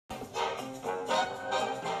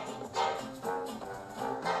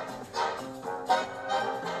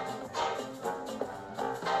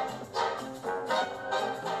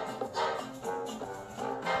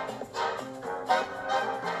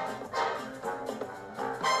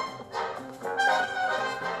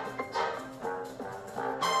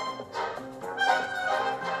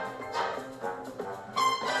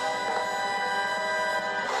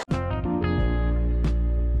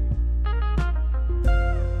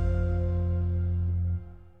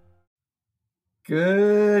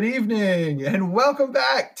Good evening and welcome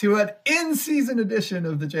back to an in-season edition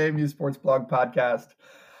of the JMU Sports Blog Podcast.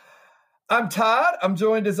 I'm Todd. I'm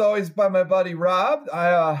joined as always by my buddy Rob.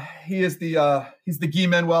 He's the Guy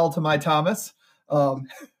Manuel to my Thomas. Welcome,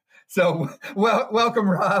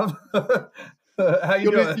 Rob. How you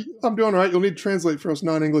doing? I'm doing all right. You'll need to translate for us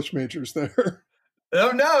non-English majors there. Oh,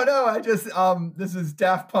 no. I just, this is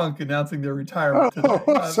Daft Punk announcing their retirement today.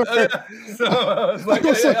 Sorry. I was like,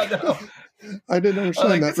 no. I didn't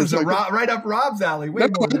understand that. This is right up Rob's alley. Way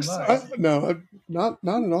more than mine. Not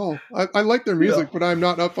at all. I like their music, but I'm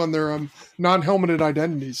not up on their non-helmeted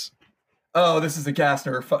identities. Oh, this is a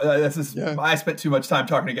Gassner. I spent too much time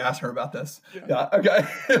talking to Gassner about this. Yeah. Okay.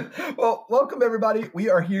 Well, welcome everybody. We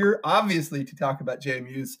are here, obviously, to talk about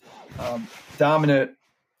JMU's dominant.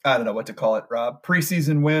 I don't know what to call it, Rob.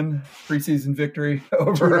 Preseason victory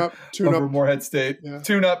over Morehead State. Yeah.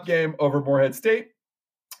 Tune-up game over Morehead State.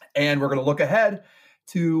 And we're going to look ahead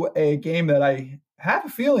to a game that I have a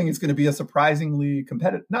feeling is going to be a surprisingly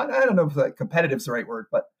competitive. I don't know if competitive is the right word,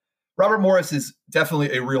 but Robert Morris is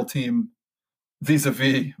definitely a real team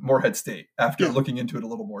vis-a-vis Morehead State after looking into it a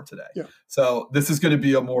little more today. Yeah. So this is going to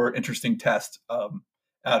be a more interesting test out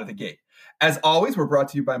of the gate. As always, we're brought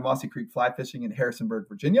to you by Mossy Creek Fly Fishing in Harrisonburg,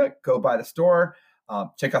 Virginia. Go by the store.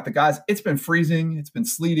 Check out the guys. It's been freezing. It's been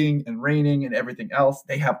sleeting and raining and everything else.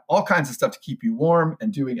 They have all kinds of stuff to keep you warm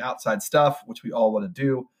and doing outside stuff, which we all want to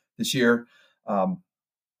do this year.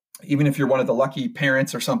 Even if you're one of the lucky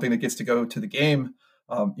parents or something that gets to go to the game,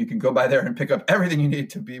 you can go by there and pick up everything you need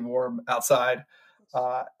to be warm outside.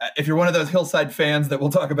 If you're one of those hillside fans that we'll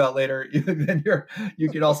talk about later, then you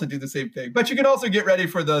can also do the same thing. But you can also get ready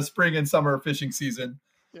for the spring and summer fishing season.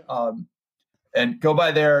 And go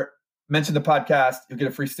by there. Mention the podcast. You'll get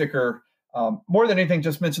a free sticker. More than anything,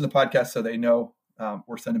 just mention the podcast so they know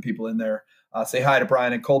we're sending people in there. Say hi to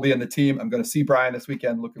Brian and Colby and the team. I'm going to see Brian this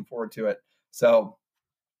weekend. Looking forward to it. So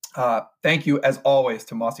thank you, as always,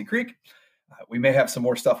 to Mossy Creek. We may have some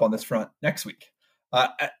more stuff on this front next week.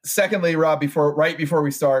 Secondly, Rob, right before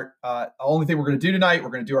we start, the only thing we're going to do tonight, we're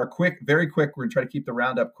going to do our very quick. We're going to try to keep the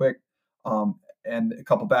roundup quick and a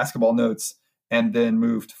couple basketball notes and then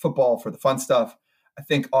move to football for the fun stuff. I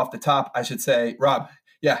think off the top, I should say, Rob,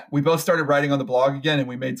 we both started writing on the blog again, and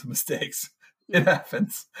we made some mistakes. It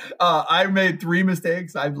happens. I made 3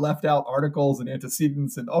 mistakes. I've left out articles and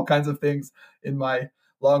antecedents and all kinds of things in my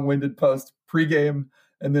long-winded post pregame,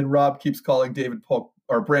 and then Rob keeps calling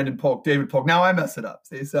Brandon Polk David Polk. Now I mess it up.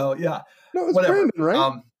 See, so no, it's whatever. Brandon,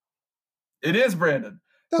 right? It is Brandon.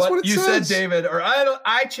 That's but what it you says. said David, or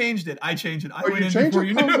I changed it. I went in before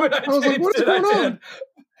you knew it. I was like, what is going on?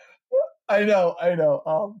 I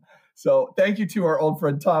know. So thank you to our old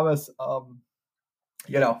friend Thomas,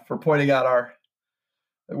 for pointing out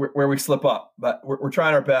where we slip up. But we're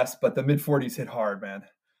trying our best. But the mid-40s hit hard, man.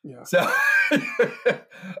 Yeah. So,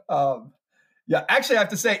 actually, I have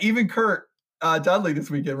to say, even Kurt Dudley this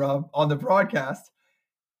weekend, Rob, on the broadcast,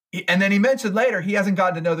 and then he mentioned later he hasn't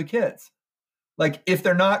gotten to know the kids. Like, if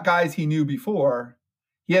they're not guys he knew before,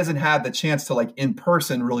 he hasn't had the chance to, in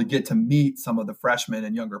person, really get to meet some of the freshmen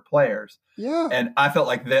and younger players. Yeah. And I felt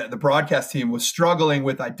like the broadcast team was struggling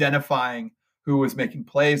with identifying who was making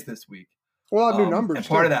plays this week. Well, new numbers. And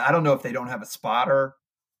part of that, I don't know if they don't have a spotter.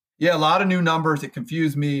 Yeah, a lot of new numbers. It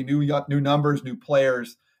confused me. New numbers, new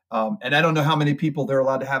players. And I don't know how many people they're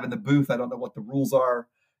allowed to have in the booth. I don't know what the rules are,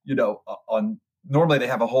 normally they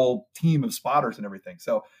have a whole team of spotters and everything.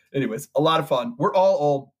 So anyways, a lot of fun. We're all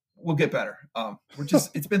old. We'll get better.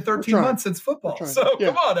 It's been 13 months since football. So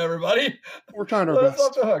come on, everybody. We're trying our best.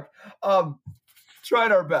 Off the hook.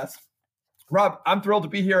 Trying our best. Rob, I'm thrilled to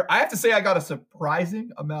be here. I have to say I got a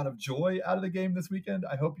surprising amount of joy out of the game this weekend.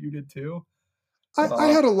 I hope you did too. I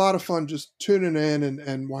had a lot of fun just tuning in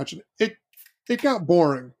and watching it. It got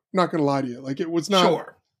boring. Not going to lie to you. It was not.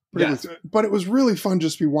 Sure. Yes. But it was really fun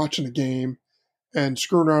just to be watching a game and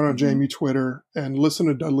screwing around on JMU Twitter and listen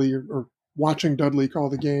to Dudley or watching Dudley call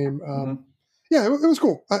the game. It was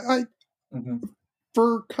cool. I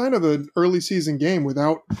for kind of an early season game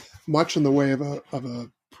without much in the way of a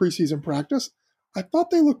preseason practice, I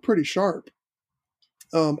thought they looked pretty sharp.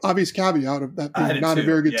 Obvious caveat of that being not a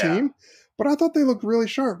very good team, but I thought they looked really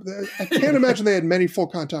sharp. I can't imagine they had many full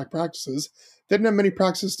contact practices. They didn't have many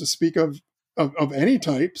practices to speak of any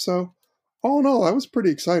type. So all in all, I was pretty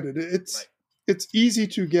excited. It's easy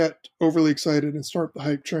to get overly excited and start the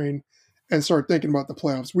hype train and start thinking about the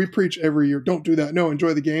playoffs. We preach every year, don't do that. No,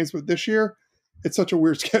 enjoy the games. But this year, it's such a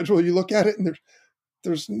weird schedule. You look at it, and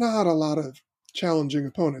there's not a lot of challenging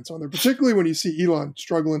opponents on there, particularly when you see Elon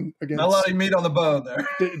struggling against. Not a lot of meat on the bone there.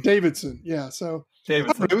 Davidson, yeah. So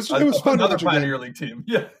Davidson. It was fun. Another Pioneer League team.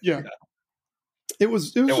 Yeah. It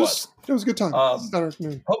was a good time. Saturday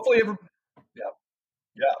afternoon. Hopefully,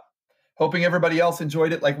 yeah. Hoping everybody else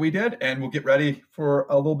enjoyed it like we did, and we'll get ready for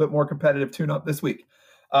a little bit more competitive tune-up this week.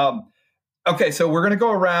 Okay, so we're going to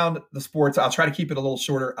go around the sports. I'll try to keep it a little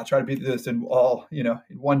shorter. I'll try to beat this in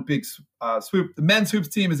one big swoop. The men's hoops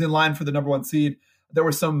team is in line for the number 1 seed. There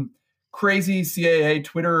was some crazy CAA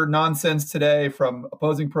Twitter nonsense today from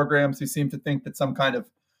opposing programs who seem to think that some kind of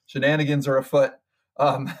shenanigans are afoot.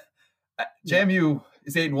 JMU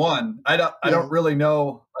is 8-1. I don't really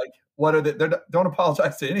know, like, what are they? Don't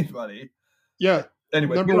apologize to anybody. Yeah.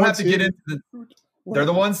 Anyway, we don't have to get into they're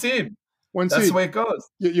the 1 seed. That's the way it goes.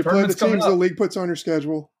 You play the teams the league puts on your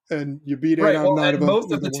schedule, and you beat 8 out of 9 of them.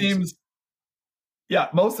 Most of the teams,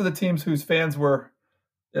 most of the teams whose fans were,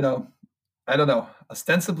 I don't know,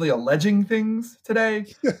 ostensibly alleging things today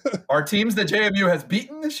are teams that JMU has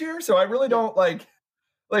beaten this year. So I really don't like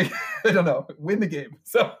I don't know, win the game.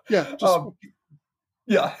 So win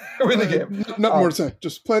the game. Not more to say.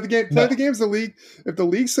 Just play the game. Play the games. The league. If the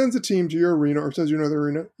league sends a team to your arena or says you know the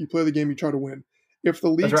arena, you play the game. You try to win. If the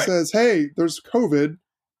league says, "Hey, there's COVID,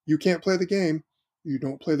 you can't play the game," you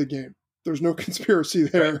don't play the game. There's no conspiracy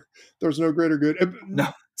there. Right. There's no greater good. No.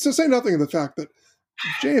 So say nothing of the fact that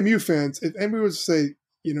JMU fans, if anybody was to say,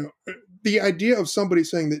 the idea of somebody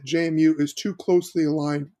saying that JMU is too closely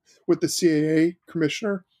aligned with the CAA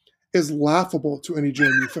commissioner is laughable to any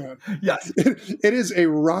JMU fan. Yes. It is a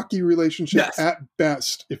rocky relationship at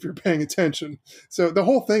best if you're paying attention. So the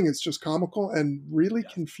whole thing is just comical and really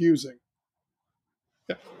confusing.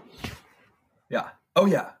 Yeah. Yeah. Oh,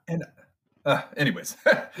 yeah. And anyways,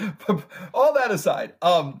 all that aside,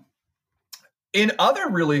 in other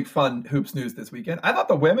really fun hoops news this weekend, I thought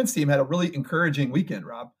the women's team had a really encouraging weekend,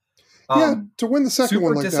 Rob. To win the second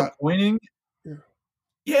one like disappointing. That.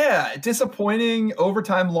 Yeah, disappointing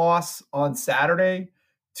overtime loss on Saturday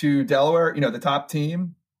to Delaware, the top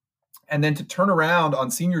team. And then to turn around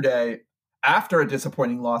on senior day after a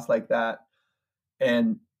disappointing loss like that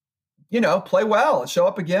and, play well, show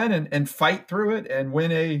up again and fight through it and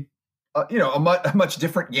win a much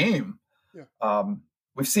different game. Yeah.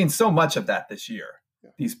 We've seen so much of that this year,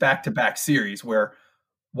 these back-to-back series where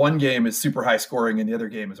one game is super high scoring and the other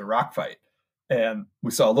game is a rock fight. And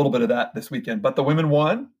we saw a little bit of that this weekend, but the women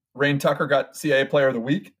won. Rain Tucker got CAA Player of the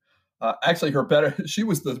Week. Actually, she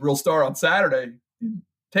was the real star on Saturday,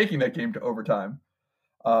 taking that game to overtime,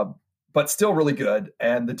 but still really good.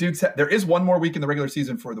 And the Dukes, there is one more week in the regular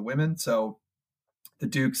season for the women. So the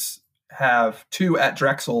Dukes have 2 at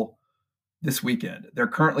Drexel this weekend. They're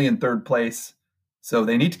currently in 3rd place, so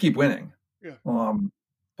they need to keep winning. Yeah.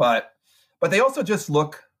 But they also just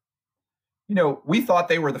look, we thought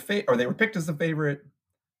they were they were picked as the favorite.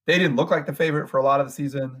 They didn't look like the favorite for a lot of the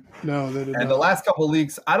season. No, they didn't. And the last couple of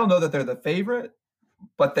weeks, I don't know that they're the favorite,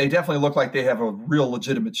 but they definitely look like they have a real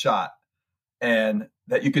legitimate shot and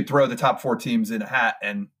that you could throw the top 4 teams in a hat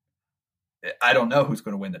and I don't know who's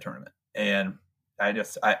going to win the tournament. And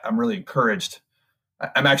I'm really encouraged.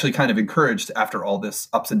 I'm actually kind of encouraged after all this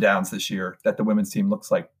ups and downs this year that the women's team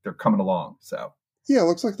looks like they're coming along. So yeah, it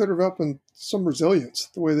looks like they're developing some resilience.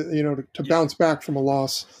 The way that to bounce back from a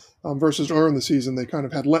loss versus earlier in the season, they kind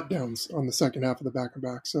of had letdowns on the second half of the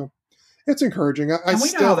back-to-back. So it's encouraging. I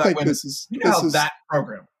still think this is that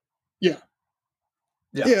program. Yeah,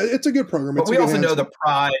 it's a good program. But we also know the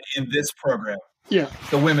pride in this program. Yeah,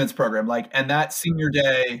 the women's program, and that senior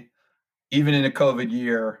day, even in a COVID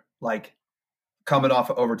year, coming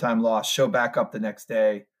off an overtime loss, show back up the next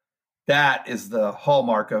day. That is the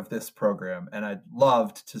hallmark of this program. And I'd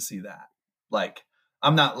loved to see that.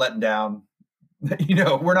 I'm not letting down,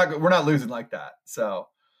 we're not losing like that. So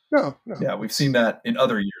no. Yeah, we've seen that in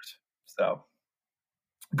other years. So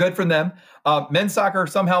good for them. Men's soccer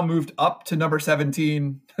somehow moved up to number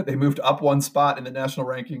 17. They moved up 1 spot in the national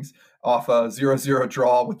rankings off a 0-0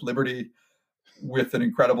 draw with Liberty with an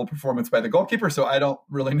incredible performance by the goalkeeper. So I don't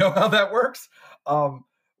really know how that works.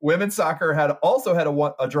 Women's soccer had a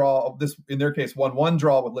draw, this in their case 1-1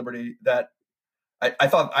 draw with Liberty that I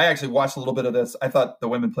thought, I actually watched a little bit of this. I thought the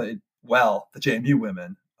women played well, the JMU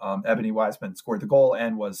women. Ebony Wiseman scored the goal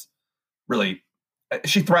and was really,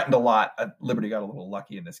 she threatened a lot. Liberty got a little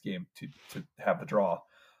lucky in this game to have the draw.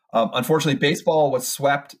 Unfortunately, baseball was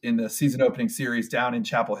swept in the season opening series down in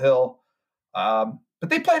Chapel Hill. But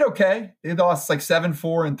they played okay. They lost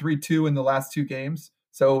 7-4 and 3-2 in the last 2 games.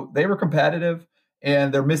 So they were competitive.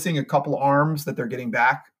 And they're missing a couple arms that they're getting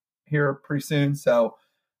back here pretty soon. So,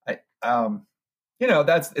 it's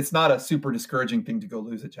not a super discouraging thing to go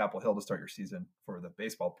lose at Chapel Hill to start your season for the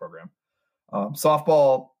baseball program.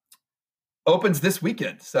 Softball opens this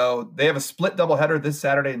weekend. So they have a split doubleheader this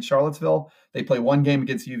Saturday in Charlottesville. They play one game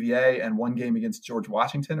against UVA and one game against George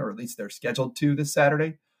Washington, or at least they're scheduled to this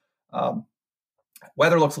Saturday.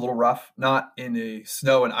 Weather looks a little rough, not in a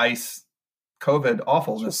snow and ice COVID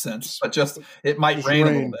awfulness sense, but just it might rain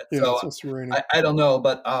a little bit. Yeah, so I don't know,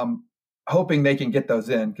 but hoping they can get those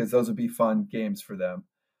in because those would be fun games for them.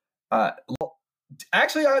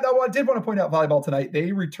 Actually, I did want to point out volleyball tonight.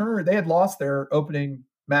 They returned. They had lost their opening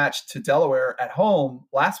match to Delaware at home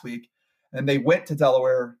last week, and they went to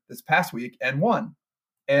Delaware this past week and won.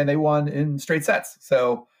 And they won in straight sets.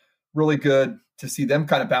 So really good to see them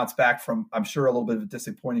kind of bounce back from, I'm sure, a little bit of a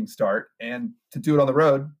disappointing start, and to do it on the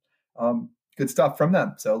road. Good stuff from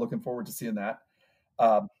them. So looking forward to seeing that.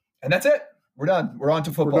 And that's it. We're done. We're on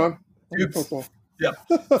to football. Dukes. Football. Yeah.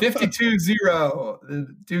 52-0.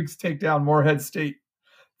 The Dukes take down Morehead State,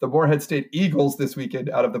 the Morehead State Eagles this weekend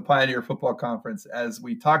out of the Pioneer Football Conference. As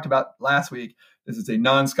we talked about last week, this is a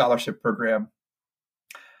non-scholarship program.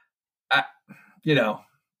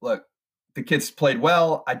 Look, the kids played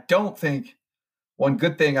well. I don't think one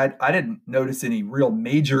good thing, I didn't notice any real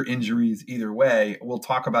major injuries either way. We'll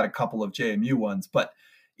talk about a couple of JMU ones, but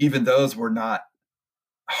even those were not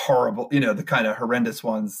horrible, the kind of horrendous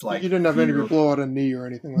ones. Like you didn't have any blow out a knee or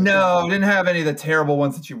anything like that. No, didn't have any of the terrible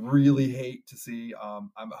ones that you really hate to see.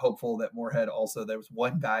 I'm hopeful that Morehead also, there was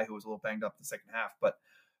one guy who was a little banged up in the second half, but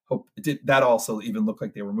hope that also even looked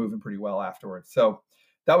like they were moving pretty well afterwards. So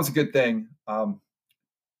that was a good thing.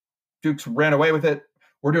 Dukes ran away with it.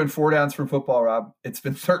 We're doing 4 downs from football, Rob. It's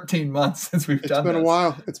been 13 months since we've done this.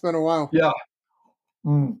 It's been a while. Yeah.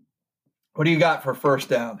 What do you got for first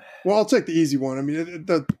down? Well, I'll take the easy one. I mean,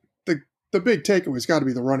 the big takeaway's got to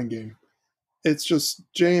be the running game. It's just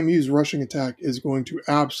JMU's rushing attack is going to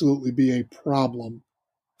absolutely be a problem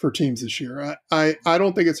for teams this year. I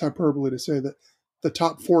don't think it's hyperbole to say that the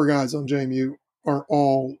top 4 guys on JMU are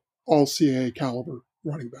all CAA caliber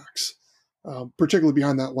running backs, particularly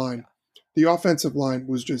behind that line. The offensive line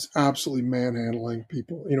was just absolutely manhandling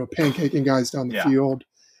people, pancaking guys down the field.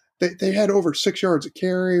 They had over 6 yards a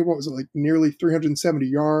carry. What was it, like nearly 370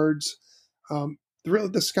 yards?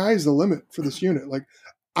 The sky's the limit for this unit. Like,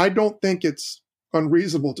 I don't think it's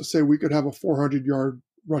unreasonable to say we could have a 400-yard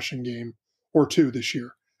rushing game or 2 this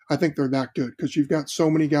year. I think they're that good because you've got so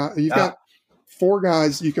many guys. You've got 4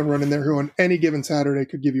 guys you can run in there who on any given Saturday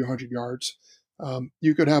could give you 100 yards.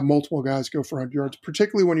 You could have multiple guys go for 100 yards,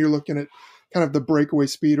 particularly when you're looking at kind of the breakaway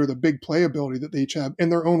speed or the big playability that they each have in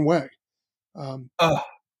their own way.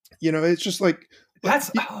 It's just like that's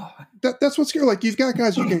what's scary. Like, you've got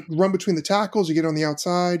guys you can run between the tackles, you get on the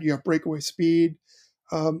outside, you have breakaway speed.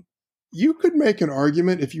 You could make an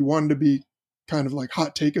argument if you wanted to be kind of like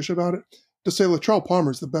hot take-ish about it to say Latrell Palmer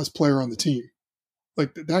is the best player on the team.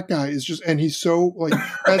 Like, that guy is just, and he's so like,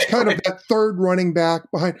 as kind of that third running back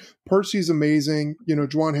behind. Percy's amazing.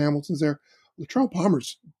 Juwan Hamilton's there. Latrell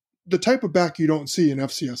Palmer's the type of back you don't see in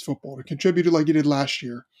FCS football to contribute like he did last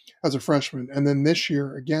year as a freshman. And then this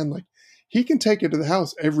year, again, like, he can take it to the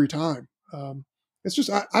house every time. It's just,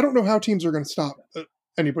 I don't know how teams are going to stop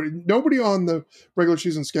anybody. Nobody on the regular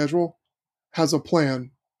season schedule has a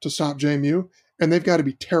plan to stop JMU, and they've got to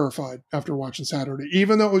be terrified after watching Saturday,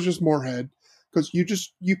 even though it was just Morehead. Because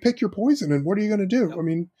you pick your poison, and what are you going to do? I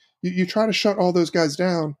mean, you try to shut all those guys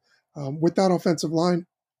down with that offensive line.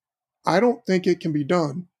 I don't think it can be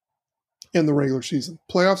done in the regular season.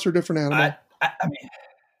 Playoffs are a different animal. I mean,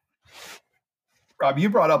 Rob, you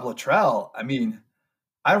brought up Latrell. I mean,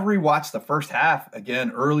 I rewatched the first half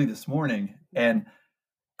again early this morning, and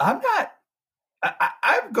I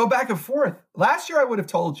go back and forth. Last year, I would have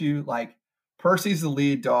told you, like, Percy's the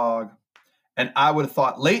lead dog. And I would have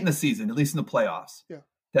thought late in the season, at least in the playoffs,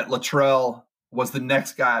 that Latrell was the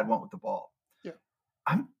next guy I'd want with the ball. Yeah,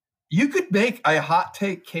 you could make a hot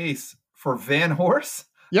take case for Van Horst.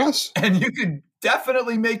 Yes. And you could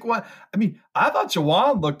definitely make one. I mean, I thought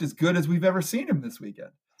Juwan looked as good as we've ever seen him this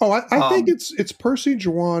weekend. Oh, I think it's Percy,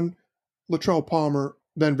 Juwan, Latrell Palmer,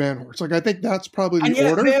 then Van Horst. Like, I think that's probably the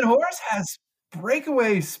order. Van Horst has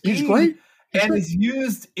breakaway speed. He's great. And is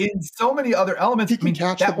used in so many other elements.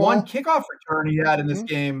 That one kickoff return he had in this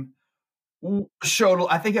game showed,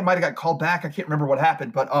 I think it might have got called back. I can't remember what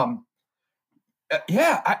happened, but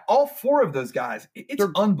all 4 of those guys, it's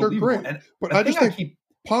unbelievable. They're great. But I just think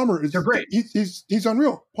Palmer is, they're great. He's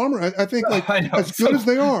unreal. Palmer, I think, like, as good as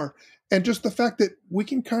they are, and just the fact that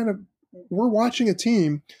we're watching a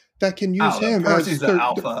team that can use him as the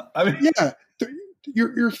alpha.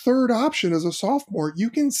 Your third option as a sophomore. You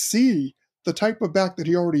can see the type of back that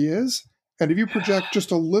he already is. And if you project just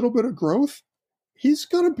a little bit of growth, he's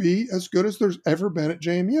going to be as good as there's ever been at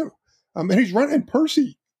JMU. And he's running. And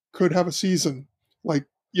Percy, could have a season like,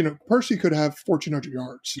 Percy could have 1,400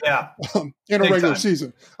 yards. Yeah. In a regular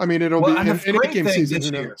season. I mean, it'll be an 8-game season.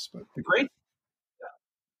 Who knows? But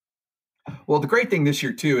the great thing this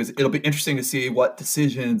year too is it'll be interesting to see what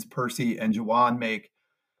decisions Percy and Juwan make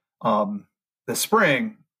this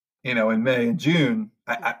spring. In May and June,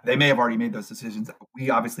 they may have already made those decisions.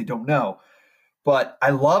 We obviously don't know, but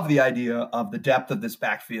I love the idea of the depth of this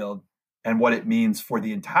backfield and what it means for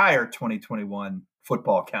the entire 2021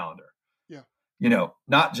 football calendar. Yeah,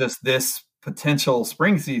 not just this potential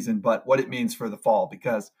spring season, but what it means for the fall.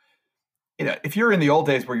 Because if you're in the old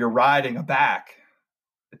days where you're riding a back,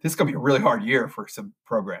 this is going to be a really hard year for some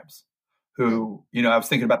programs who, I was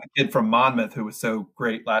thinking about the kid from Monmouth who was so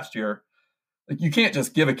great last year. Like, you can't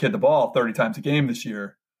just give a kid the ball 30 times a game this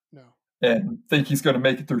year and think he's going to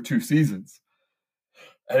make it through 2 seasons.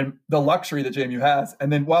 And the luxury that JMU has.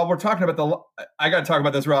 And then while we're talking about I got to talk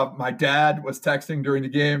about this, Rob. My dad was texting during the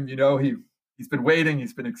game. He's been waiting.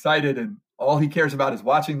 He's been excited. And all he cares about is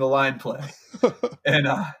watching the line play. And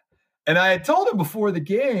I had told him before the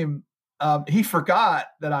game, he forgot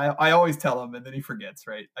that I always tell him, and then he forgets,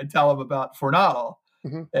 right? I tell him about Fornadel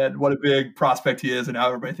and what a big prospect he is and how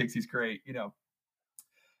everybody thinks he's great,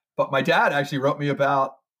 But my dad actually wrote me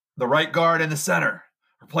about the right guard and the center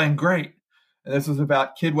are playing great. And this was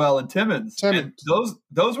about Kidwell and Timmons. And that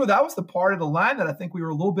was the part of the line that I think we were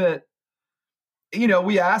a little bit,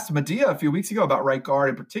 we asked Medea a few weeks ago about right guard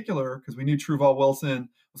in particular, because we knew Truval Wilson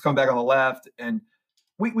was coming back on the left. And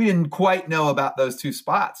we didn't quite know about those 2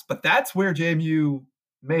 spots, but that's where JMU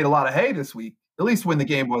made a lot of hay this week, at least when the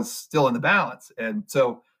game was still in the balance. And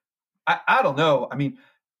so I don't know. I mean,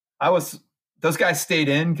 those guys stayed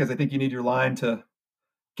in because I think you need your line to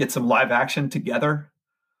get some live action together.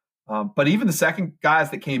 But even the second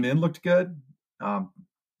guys that came in looked good.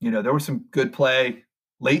 There was some good play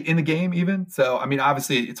late in the game even. So, I mean,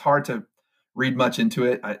 obviously it's hard to read much into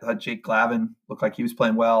it. I thought Jake Glavin looked like he was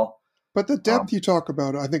playing well. But the depth you talk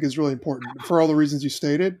about, I think, is really important for all the reasons you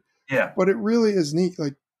stated. Yeah. But it really is neat.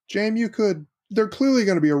 Like, JMU they're clearly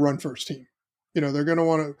going to be a run-first team. They're going to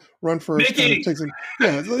want to run first. Mickey! It's a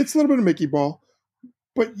little bit of Mickey ball.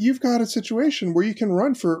 But you've got a situation where you can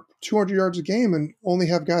run for 200 yards a game and only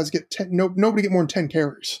have guys get 10. Nobody get more than 10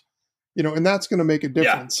 carries. And that's going to make a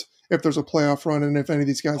difference if there's a playoff run and if any of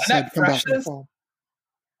these guys decide to come back in the fall.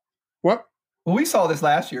 What? Well, we saw this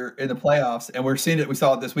last year in the playoffs, and we're seeing it. We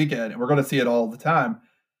saw it this weekend, and we're going to see it all the time.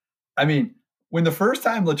 I mean, when the first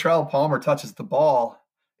time Latrell Palmer touches the ball,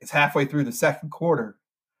 it's halfway through the second quarter.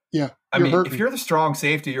 Yeah, I mean, if you're the strong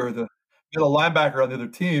safety or the linebacker on the other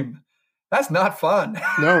team, that's not fun.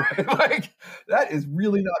 No, that is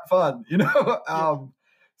really not fun.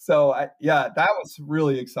 So that was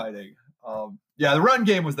really exciting. The run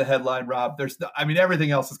game was the headline, Rob.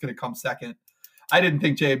 Everything else is going to come second. I didn't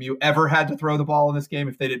think JMU ever had to throw the ball in this game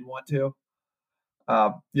if they didn't want to.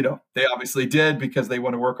 They obviously did because they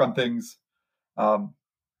want to work on things.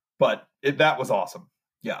 But that was awesome.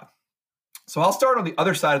 Yeah. So I'll start on the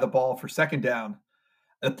other side of the ball for second down.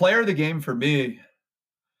 The player of the game for me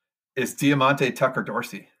is Diamante Tucker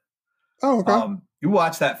Dorsey. Oh, okay. You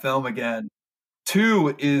watch that film again.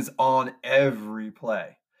 2 is on every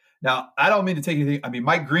play. Now, I don't mean to take anything. I mean,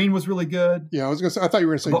 Mike Green was really good. Yeah, I was going to say, I thought you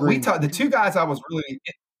were going to say Green. But the 2 guys I was really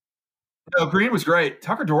 – Green was great.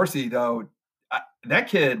 Tucker Dorsey, though, that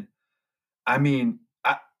kid,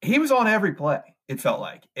 he was on every play, it felt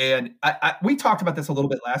like. And we talked about this a little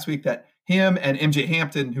bit last week, that him and MJ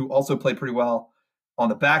Hampton, who also played pretty well on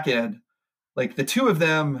the back end, like the 2 of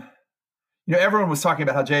them, everyone was talking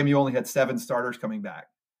about how JMU only had 7 starters coming back.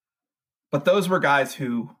 But those were guys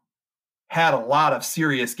who had a lot of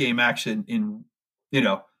serious game action in,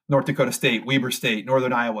 North Dakota State, Weber State,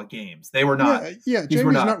 Northern Iowa games. They were not. Yeah, these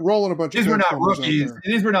were not rolling a bunch of. These were not rookies.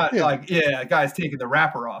 These were not guys taking the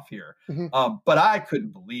wrapper off here. Mm-hmm. But I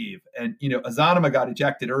couldn't believe, and Azanama got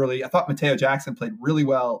ejected early. I thought Mateo Jackson played really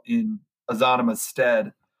well in Azanama's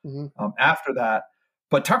stead after that.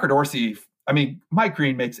 But Tucker Dorsey, Mike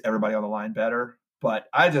Green makes everybody on the line better. But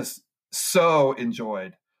I just so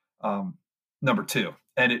enjoyed number 2.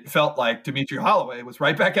 And it felt like Dimitri Holloway was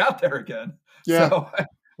right back out there again. Yeah. So,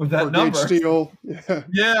 with that number. Gage Steele.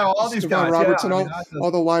 Yeah, all these guys. Robertson,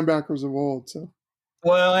 all the linebackers of old. So.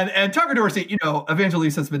 Well, and Tucker Dorsey,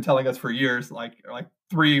 Evangelista's been telling us for years, like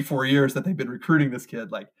 3-4 years, that they've been recruiting this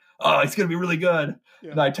kid. Like, oh, he's going to be really good.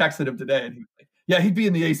 Yeah. And I texted him today, and he was like, yeah, he'd be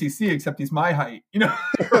in the ACC, except he's my height,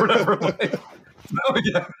 or whatever. But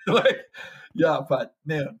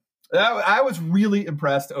man, I was really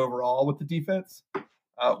impressed overall with the defense.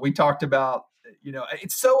 We talked about,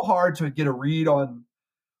 it's so hard to get a read on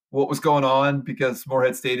what was going on because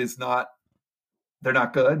Morehead State is not they're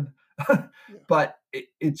not good. But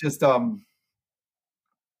it just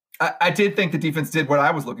I did think the defense did what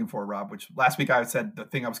I was looking for, Rob, which last week I said the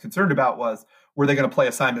thing I was concerned about was, were they going to play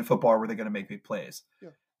assignment football or were they going to make big plays? Yeah.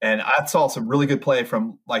 And I saw some really good play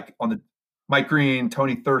from like on the Mike Green,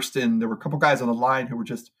 Tony Thurston. There were a couple guys on the line who were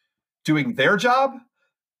just doing their job,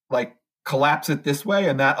 like collapse it this way.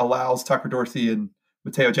 And that allows Tucker Dorsey and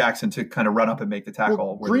Mateo Jackson to kind of run up and make the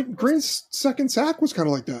tackle. Well, Green's second sack was kind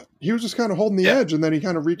of like that. He was just kind of holding the edge and then he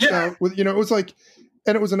kind of reached out with, it was like,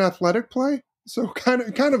 and it was an athletic play. So kind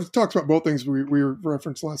of talks about both things we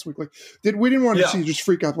referenced last week. Like we didn't want to see just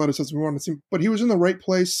freak athleticism. We wanted to see, but he was in the right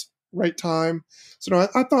place, right time. So no,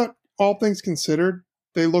 I thought all things considered,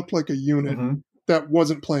 they looked like a unit that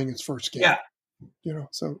wasn't playing its first game. Yeah.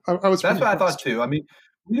 So I was. That's what I thought too. I mean,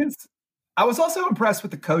 I was also impressed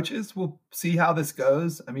with the coaches. We'll see how this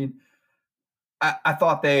goes. I mean, I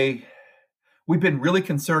thought we've been really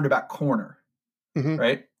concerned about corner,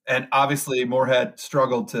 right? And obviously Moorhead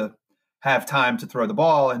struggled to have time to throw the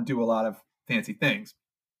ball and do a lot of fancy things.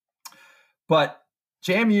 But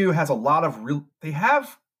JMU has a lot of they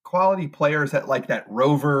have quality players that like that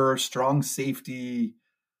rover, strong safety,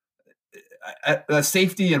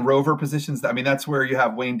 safety and rover positions. I mean, that's where you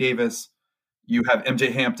have Wayne Davis, you have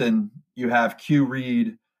MJ Hampton, you have Q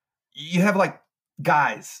Reed, you have like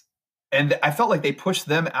guys. And I felt like they pushed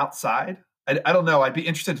them outside. I don't know. I'd be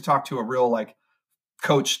interested to talk to a real like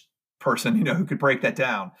coach person, who could break that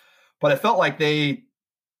down. But I felt like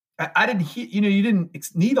I didn't, you didn't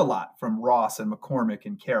need a lot from Ross and McCormick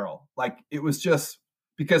and Carroll. Like it was just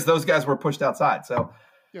because those guys were pushed outside. So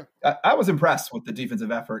I was impressed with the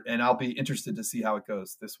defensive effort, and I'll be interested to see how it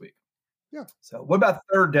goes this week. Yeah. So what about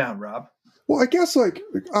third down, Rob? Well, I guess like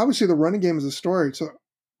obviously the running game is a story. So,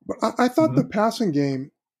 but I thought the passing game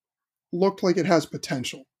looked like it has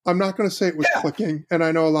potential. I'm not going to say it was clicking, and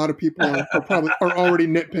I know a lot of people are already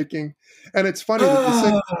nitpicking. And it's funny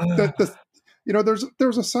that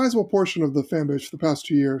there's a sizable portion of the fan base for the past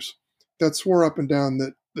 2 years that swore up and down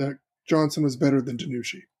that Johnson was better than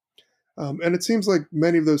Danucci. And it seems like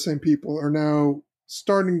many of those same people are now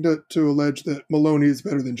starting to allege that Maloney is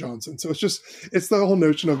better than Johnson. So it's the whole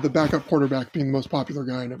notion of the backup quarterback being the most popular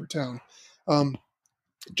guy in every town.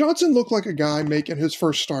 Johnson looked like a guy making his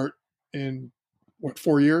first start in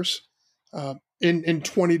 4 years in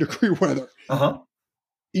 20-degree weather.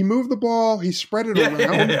 He moved the ball, he spread it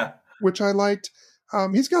around, which I liked.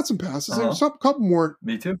 He's got some passes. A couple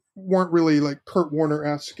weren't really like Kurt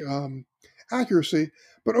Warner-esque accuracy.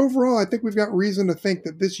 But overall, I think we've got reason to think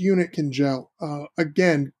that this unit can gel.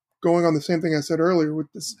 Again, going on the same thing I said earlier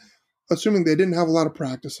with this, assuming they didn't have a lot of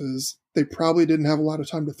practices, they probably didn't have a lot of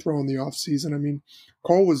time to throw in the offseason. I mean,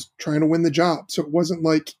 Cole was trying to win the job, so it wasn't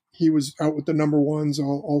like he was out with the number ones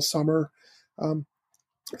all summer.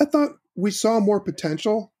 I thought we saw more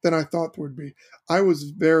potential than I thought there would be. I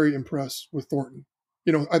was very impressed with Thornton.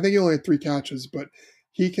 I think he only had 3 catches, but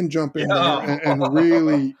he can jump in there and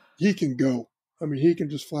really, he can go. I mean, he can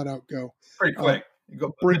just flat out go. Pretty quick.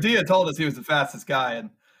 Padilla told us he was the fastest guy, and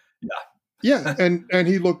yeah, and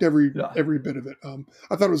he looked every bit of it.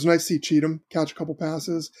 I thought it was nice to see Cheatham catch a couple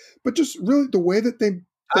passes, but just really the way that they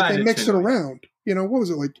mixed it around. What was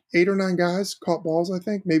it, like 8 or 9 guys caught balls, I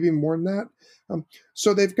think, maybe more than that.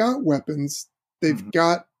 So they've got weapons. They've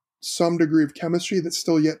got some degree of chemistry that's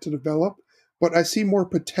still yet to develop, but I see more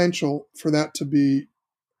potential for that to be,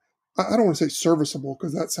 I don't want to say serviceable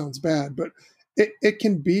because that sounds bad, but it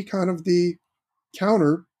can be kind of the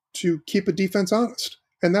counter to keep a defense honest.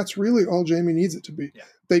 And that's really all Jamie needs it to be. Yeah.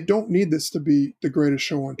 They don't need this to be the greatest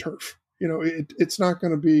show on turf. It's not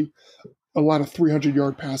going to be a lot of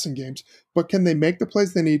 300-yard passing games, but can they make the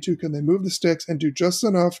plays they need to? Can they move the sticks and do just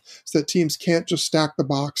enough so that teams can't just stack the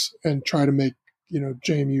box and try to make,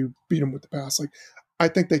 JMU beat them with the pass? Like, I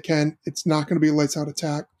think they can. It's not going to be a lights out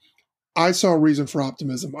attack. I saw a reason for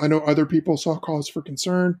optimism. I know other people saw cause for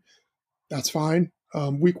concern. That's fine.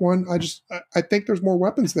 Week 1, I think there's more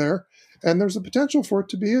weapons there, and there's a potential for it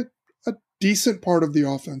to be a decent part of the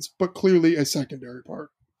offense, but clearly a secondary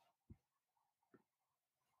part.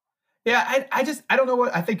 Yeah, I don't know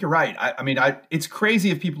what, I think you're right. I mean, it's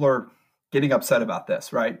crazy if people are getting upset about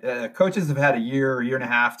this, right? Coaches have had a year and a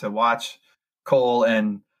half to watch Cole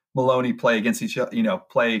and Maloney play against each other,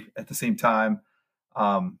 play at the same time.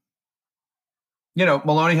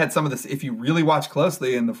 Maloney had some of this, if you really watch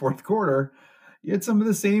closely in the fourth quarter, you had some of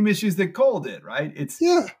the same issues that Cole did, right?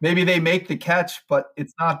 Maybe they make the catch, but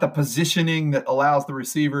it's not the positioning that allows the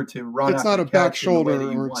receiver to run. It's not a back shoulder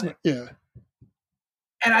or it's not,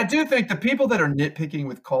 And I do think the people that are nitpicking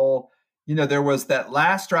with Cole, there was that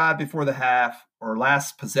last drive before the half or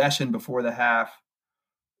last possession before the half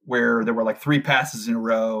where there were like 3 passes in a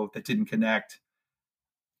row that didn't connect.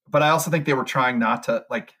 But I also think they were trying not to,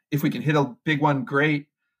 like, if we can hit a big one, great.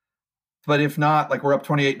 But if not, like, we're up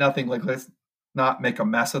 28-0, like, let's not make a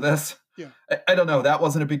mess of this. Yeah. I don't know. That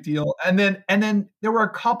wasn't a big deal. And then there were a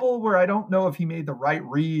couple where I don't know if he made the right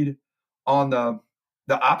read on the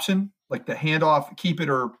option, like the handoff, keep it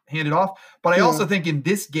or hand it off. But I also think in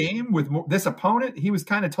this game with this opponent, he was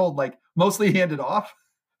kind of told, like, mostly hand it off.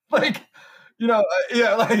 Like,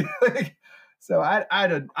 like so I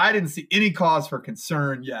didn't see any cause for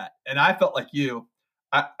concern yet. And I felt like you.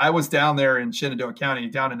 I was down there in Shenandoah County,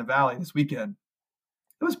 down in the valley this weekend.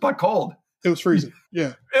 It was butt cold. It was freezing.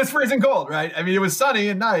 Yeah. It was freezing cold, right? I mean, it was sunny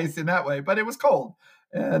and nice in that way, but it was cold.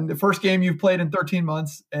 And the first game you've played in 13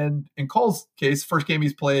 months, and in Cole's case, first game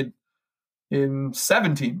he's played in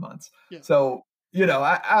 17 months. Yeah. So,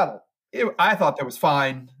 I thought that was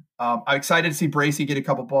fine. I'm excited to see Bracey get a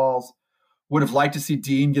couple balls. Would have liked to see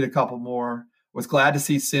Dean get a couple more. Was glad to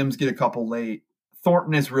see Sims get a couple late.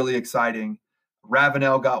 Thornton is really exciting.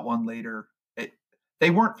 Ravenel got one later. They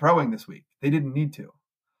weren't throwing this week. They didn't need to.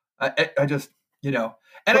 I just, and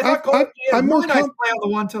I thought Cole had a really nice play on the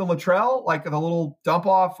one to Latrell, like the little dump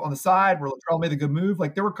off on the side where Latrell made a good move.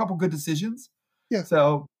 Like, there were a couple good decisions. Yeah.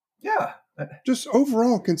 So, yeah. Just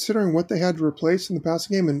overall, considering what they had to replace in the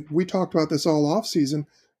passing game, and we talked about this all off season,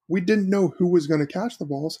 we didn't know who was going to catch the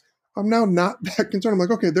balls. I'm now not that concerned. I'm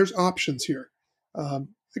like, okay, there's options here.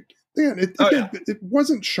 It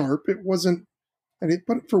wasn't sharp. It wasn't,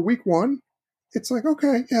 but for week 1, it's like,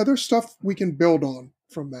 okay, yeah, there's stuff we can build on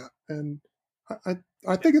from that. And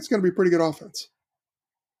I think it's going to be pretty good offense.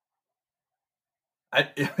 I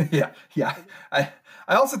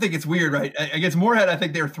also think it's weird, right? Against Moorhead, I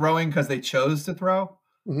think they were throwing because they chose to throw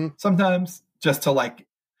sometimes, just to, like,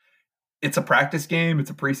 it's a practice game. It's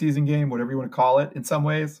a preseason game, whatever you want to call it in some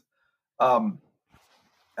ways. I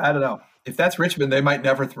don't know. If that's Richmond, they might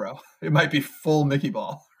never throw. It might be full Mickey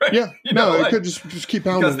ball. Right? Yeah. It could just keep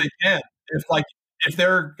pounding. Because they can. If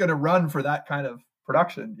they're going to run for that kind of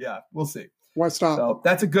production, yeah, we'll see. Why stop? So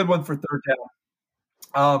that's a good one for third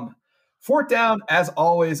down. Fourth down, as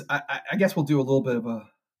always, I guess we'll do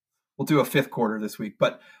a fifth quarter this week.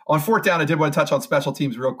 But on fourth down, I did want to touch on special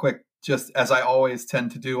teams real quick, just as I always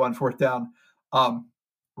tend to do on fourth down.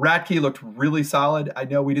 Radke looked really solid. I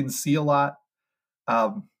know we didn't see a lot,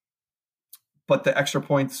 but the extra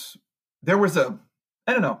points, they were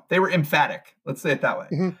emphatic. Let's say it that way.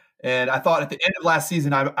 Mm-hmm. And I thought at the end of last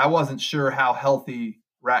season, I wasn't sure how healthy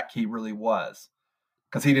Radke really was,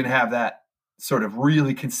 because he didn't have that sort of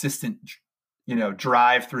really consistent,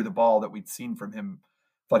 drive through the ball that we'd seen from him.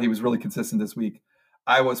 Thought he was really consistent this week.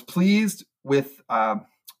 I was pleased with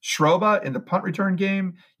Schroba in the punt return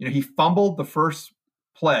game. He fumbled the first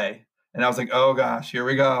play, and I was like, oh gosh, here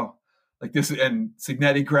we go. Like this, and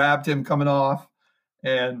Signetti grabbed him coming off,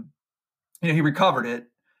 and he recovered it.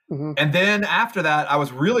 Mm-hmm. And then after that, I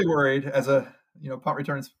was really worried, as a punt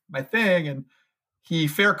return is my thing, and he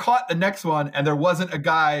fair caught the next one, and there wasn't a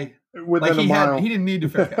guy within a mile. He didn't need to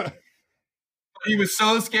fair catch. He was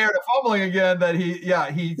so scared of fumbling again that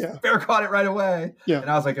he fair caught it right away. Yeah.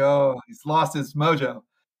 And I was like, oh, he's lost his mojo.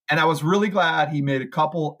 And I was really glad he made a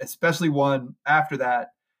couple, especially one after that.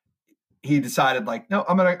 He decided, like, no,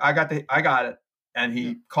 I got it. And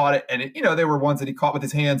he caught it. And there were ones that he caught with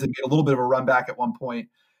his hands and made a little bit of a run back at one point.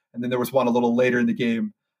 And then there was one a little later in the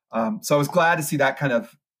game. So I was glad to see that kind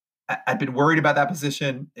of, I'd been worried about that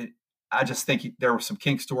position. I just think there were some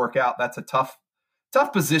kinks to work out. That's a tough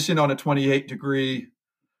position on a 28-degree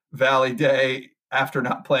valley day after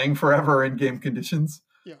not playing forever in game conditions.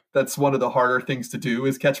 Yeah. That's one of the harder things to do,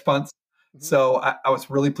 is catch punts. Mm-hmm. So I was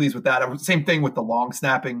really pleased with that. Same thing with the long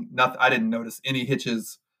snapping. I didn't notice any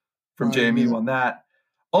hitches from JMU on that.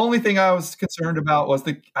 Only thing I was concerned about was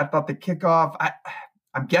I thought the kickoff,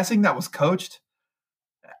 I'm guessing that was coached.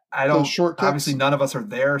 Obviously none of us are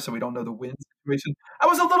there, so we don't know the wind situation. I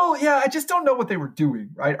was a little, I just don't know what they were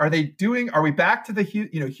doing, right? Are we back to the,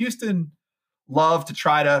 Houston loved to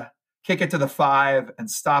try to kick it to the 5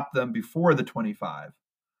 and stop them before the 25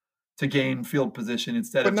 to gain field position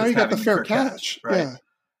instead of just having the fair catch, right?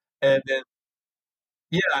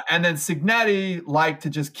 Yeah. And then Signetti liked to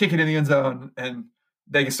just kick it in the end zone, and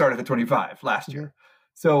they started at the 25 last year.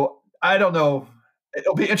 So I don't know.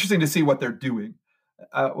 It'll be interesting to see what they're doing.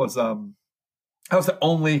 That was the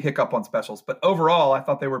only hiccup on specials, but overall, I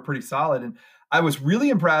thought they were pretty solid, and I was really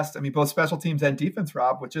impressed. I mean, both special teams and defense,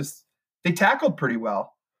 Rob, they tackled pretty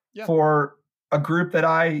well for a group that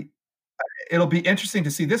it'll be interesting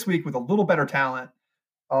to see this week with a little better talent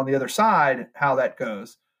on the other side, how that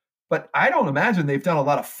goes. But I don't imagine they've done a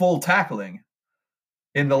lot of full tackling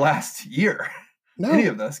in the last year. any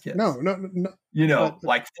of those kids. No.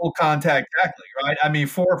 Like full contact tackling, right? I mean,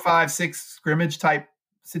 4, 5, 6 scrimmage type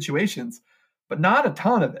situations, but not a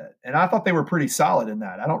ton of it. And I thought they were pretty solid in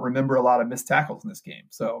that. I don't remember a lot of missed tackles in this game.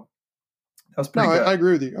 So that was pretty good. I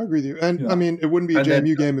agree with you. And I mean, it wouldn't be a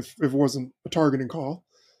JMU game if it wasn't a targeting call.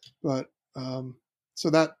 But so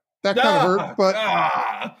that kind of hurt. But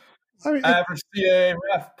I mean, average CAA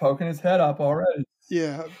ref poking his head up already.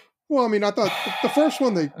 Yeah. Well, I mean, I thought the first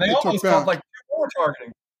one they almost took back. Called like 2 more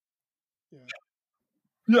targeting.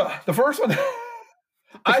 Yeah, the first one.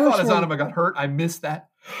 I thought Azanama got hurt. I missed that.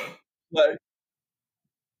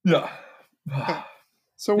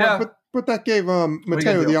 So, but that gave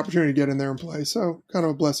Mateo the opportunity to get in there and play. So, kind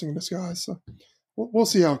of a blessing in disguise. So, we'll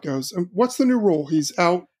see how it goes. And what's the new rule? He's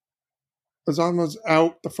out. Azanama's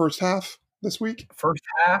out the first half this week. First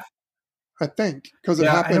half, I think, because it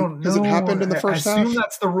happened. Because it happened in the first half. I assume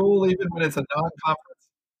that's the rule, even when it's a non-conference.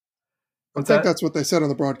 I think that's what they said on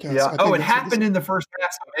the broadcast. Yeah. It happened in the first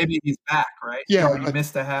half, so maybe he's back, right? Yeah. He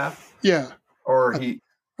missed a half. Yeah. Or I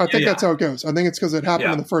think that's how it goes. I think it's because it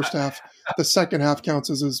happened in the first half. The second half counts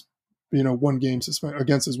as his, 1 game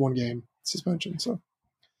against his 1 game suspension. So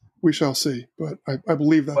we shall see. But I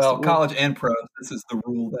believe that's the rule. College and pros, this is the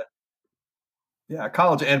rule that. Yeah,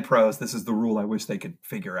 college and pros, this is the rule I wish they could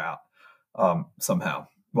figure out somehow.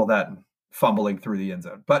 Well, that and fumbling through the end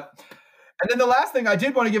zone. And then the last thing, I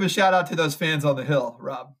did want to give a shout out to those fans on the Hill,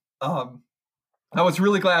 Rob. I was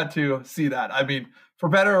really glad to see that. I mean, for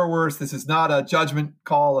better or worse, this is not a judgment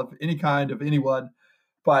call of any kind of anyone,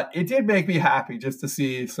 but it did make me happy just to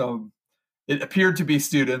see it appeared to be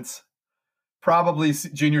students, probably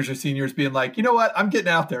juniors or seniors, being like, you know what, I'm getting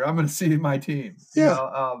out there. I'm going to see my team.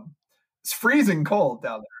 Yeah. It's freezing cold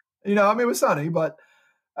down there. It was sunny, but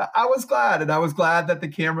I was glad. And I was glad that the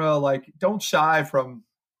camera, don't shy from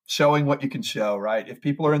showing what you can show, right? If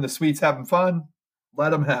people are in the suites having fun, let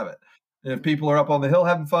them have it. And if people are up on the hill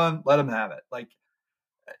having fun, let them have it.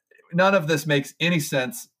 None of this makes any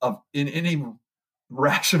sense in any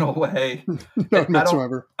rational way. None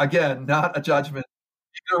whatsoever. Again, not a judgment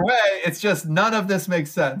either way. It's just none of this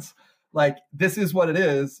makes sense. This is what it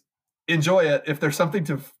is. Enjoy it. If there's something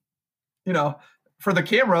to, for the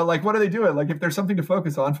camera, what are they doing? If there's something to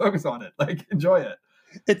focus on it. Enjoy it.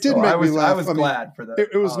 It did make me laugh. I was glad for that.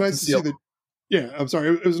 It was nice to see I'm sorry.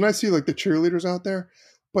 It was nice to see the cheerleaders out there,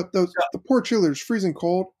 but the poor cheerleaders freezing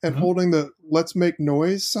cold and holding the "Let's make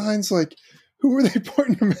noise" signs. Who were they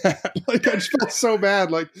pointing them at? I just felt so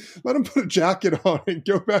bad. Let them put a jacket on and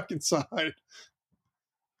go back inside.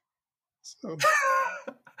 So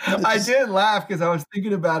I did laugh because I was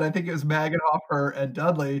thinking about, I think it was Magenhofer and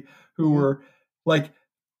Dudley who were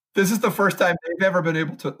this is the first time they've ever been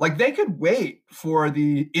able to, they could wait for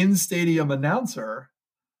the in-stadium announcer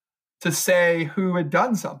to say who had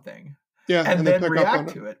done something and then react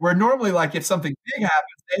to it. Where normally, if something big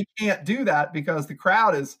happens, they can't do that because the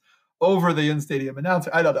crowd is over the in-stadium announcer.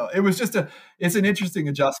 I don't know. It was just it's an interesting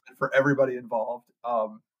adjustment for everybody involved.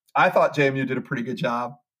 I thought JMU did a pretty good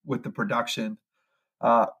job with the production.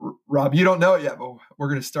 Rob, you don't know it yet, but we're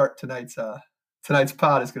going to start tonight's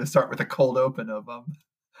pod is going to start with a cold open of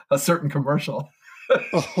a certain commercial.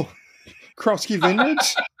 Oh, Kroski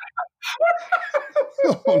Vineyards?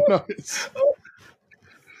 Oh, nice.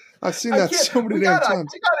 I've seen that so many damn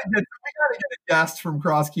times. We gotta get a guest from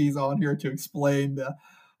Kroski's on here to explain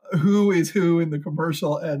who is who in the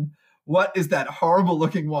commercial and what is that horrible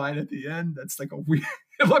looking wine at the end. That's a weird.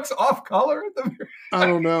 It looks off color at the. I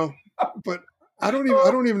don't know, but I don't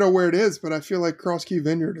even know where it is. But I feel like Kroski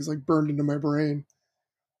Vineyard is burned into my brain.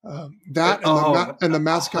 That and the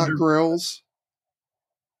Mascot Grills.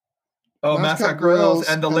 Oh, Mascot Grills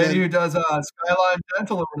and the lady who does Skyline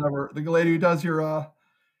Dental or whatever. The lady who does your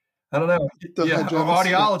I don't know.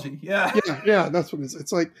 Audiology. Yeah, that's what it is.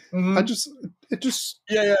 It's I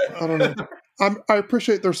don't know. I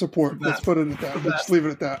appreciate their support. Let's put it at that. Let's leave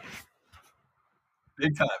it at that.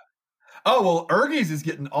 Big time. Oh, well, Ergies is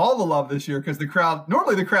getting all the love this year because the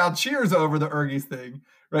crowd cheers over the Ergies thing,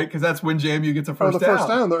 right? Because that's when JMU gets a first down. First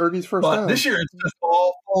down, the Ergies first down. This year it's just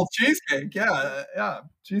all full cheesecake. Yeah.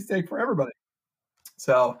 Cheesesteak for everybody.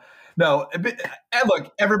 So, no. And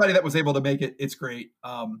look, everybody that was able to make it, it's great.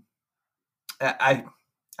 I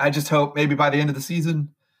just hope maybe by the end of the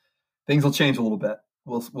season, things will change a little bit.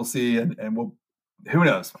 We'll see, and we'll who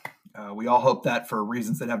knows. We all hope that for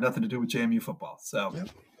reasons that have nothing to do with JMU football. So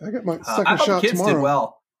I got my second shot the kids tomorrow. Did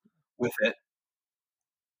well with it.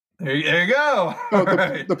 There you go. Oh,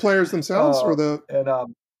 the players themselves, or the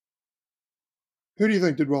who do you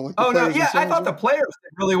think did well? I thought the players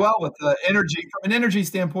did really well with the energy from an energy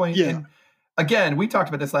standpoint. Yeah. And again, we talked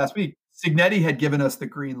about this last week. Cignetti had given us the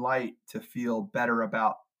green light to feel better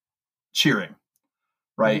about cheering,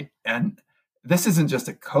 right? Mm-hmm. And this isn't just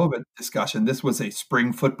a COVID discussion. This was a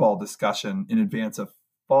spring football discussion in advance of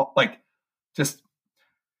fall. Like, just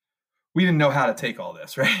we didn't know how to take all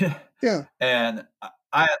this, right? Yeah. And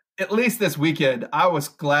I, at least this weekend, I was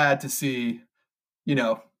glad to see,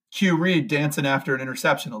 Q Reed dancing after an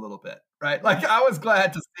interception a little bit, right? Like, I was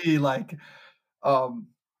glad to see, like, and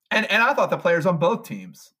I thought the players on both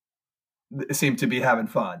teams seemed to be having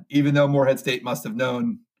fun, even though Morehead State must have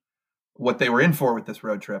known what they were in for with this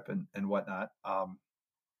road trip and whatnot.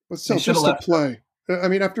 But still, just to play. I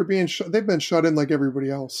mean, after being they've been shut in like everybody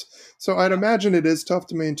else. So I'd imagine it is tough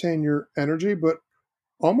to maintain your energy, but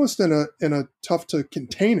almost in a tough to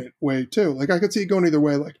contain it way too. Like, I could see it going either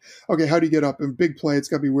way. Like, okay, how do you get up in big play? It's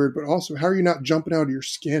got to be weird, but also, how are you not jumping out of your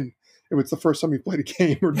skin if it's the first time you played a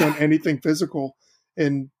game or done anything physical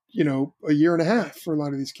in a year and a half for a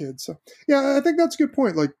lot of these kids? So yeah, I think that's a good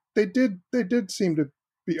point. Like, they did seem to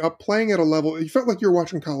be up playing at a level. You felt like you were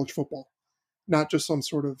watching college football, not just some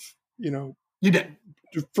sort of you did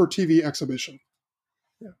for TV exhibition.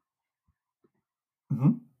 Yeah.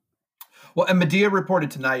 Mm-hmm. Well, and Medea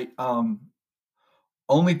reported tonight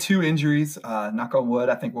only 2 injuries. Knock on wood.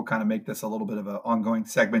 I think we'll kind of make this a little bit of an ongoing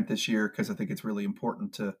segment this year, because I think it's really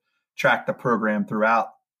important to track the program throughout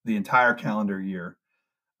the entire calendar year.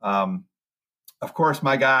 Of course,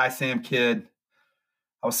 my guy Sam Kidd.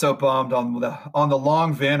 I was so bummed on the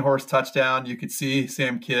long Van Horst touchdown. You could see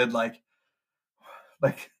Sam Kidd like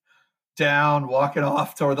down, walking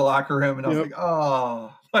off toward the locker room, and I was like,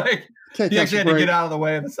 oh, like he actually had to get out of the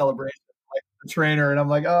way of the celebration, like the trainer, and I'm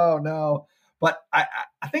like, oh no. But I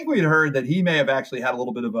think we had heard that he may have actually had a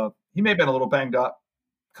little bit of he may have been a little banged up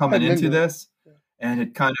coming into this, and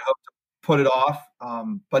had kind of hoped to put it off.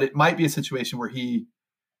 But it might be a situation where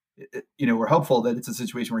we're hopeful that it's a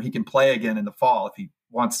situation where he can play again in the fall if he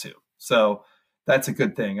wants to. So that's a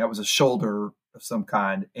good thing. That was a shoulder of some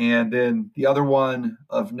kind. And then the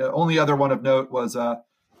only other one of note was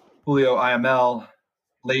Julio IML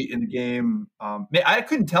late in the game. I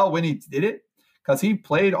couldn't tell when he did it because he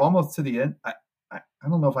played almost to the end. I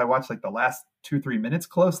don't know if I watched like the last 2-3 minutes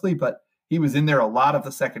closely, but he was in there a lot of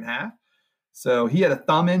the second half. So he had a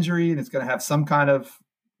thumb injury and is going to have some kind of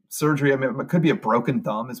surgery. I mean, it could be a broken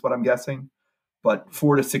thumb is what I'm guessing, but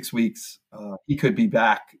 4 to 6 weeks, he could be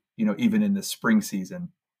back, even in the spring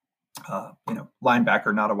season.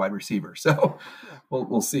 Linebacker, not a wide receiver. So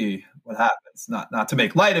we'll see what happens. Not to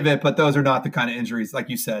make light of it, but those are not the kind of injuries, like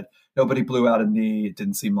you said, nobody blew out a knee. It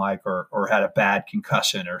didn't seem like, or had a bad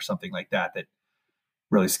concussion or something like that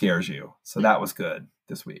really scares you. So that was good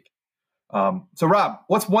this week. So Rob,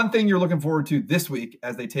 what's one thing you're looking forward to this week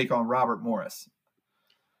as they take on Robert Morris?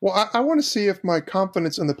 Well, I want to see if my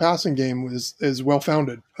confidence in the passing game is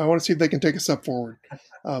well-founded. I want to see if they can take a step forward.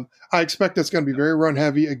 I expect it's going to be very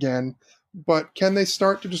run-heavy again, but can they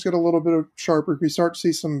start to just get a little bit sharper? Can we start to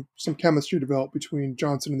see some chemistry develop between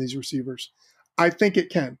Johnson and these receivers? I think it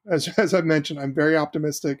can. As I've mentioned, I'm very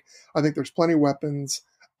optimistic. I think there's plenty of weapons.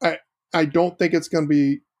 I don't think it's going to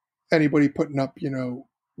be anybody putting up,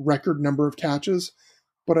 record number of catches,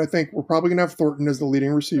 but I think we're probably going to have Thornton as the leading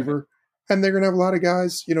receiver. And they're going to have a lot of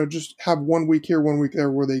guys, just have 1 week here, 1 week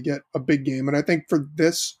there where they get a big game. And I think for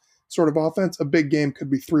this sort of offense, a big game could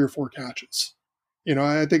be 3 or 4 catches.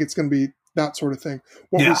 I think it's going to be that sort of thing.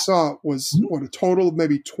 What we saw was a total of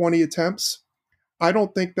maybe 20 attempts. I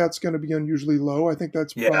don't think that's going to be unusually low. I think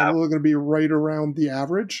that's probably going to be right around the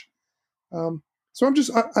average. So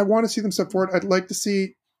I want to see them step forward. I'd like to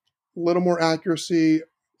see a little more accuracy.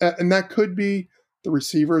 And that could be the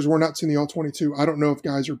receivers. We're not seeing the all-22. I don't know if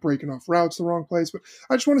guys are breaking off routes the wrong place, but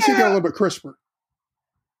I just want to see it get a little bit crisper.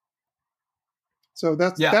 So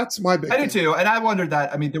that's my big thing. I do too. And I wondered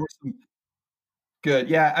that. I mean, there were some good.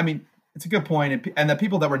 Yeah, I mean, it's a good point. And the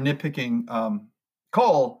people that were nitpicking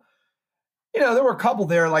Cole, there were a couple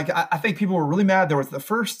there. Like, I think people were really mad. There was the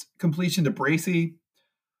first completion to Bracey.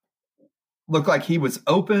 Looked like he was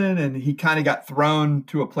open, and he kind of got thrown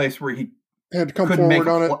to a place where he had to come forward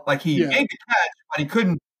on it. Like, he made the catch, but he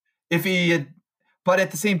couldn't. If he had, but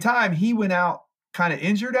at the same time, he went out kind of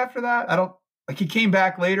injured after that. He came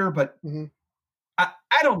back later, but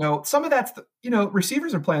I don't know. Some of that's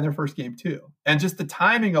receivers are playing their first game too, and just the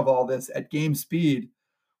timing of all this at game speed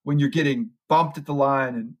when you're getting bumped at the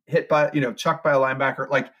line and hit by chucked by a linebacker,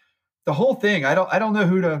 like the whole thing. I don't know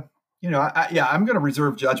who to. I'm going to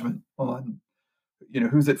reserve judgment on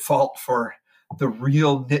who's at fault for the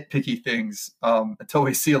real nitpicky things until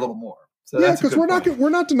we see a little more. So because we're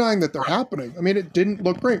not denying that they're happening. I mean, it didn't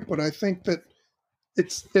look great, but I think that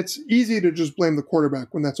it's easy to just blame the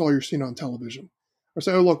quarterback when that's all you're seeing on television. or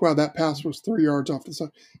say, oh, look, wow, that pass was 3 yards off the side.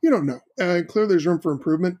 You don't know. Clearly there's room for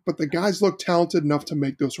improvement, but the guys look talented enough to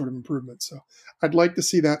make those sort of improvements. So I'd like to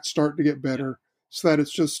see that start to get better so that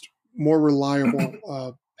it's just more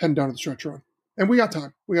reliable heading down to the stretch run. And we got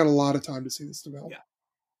time. We got a lot of time to see this develop. Yeah.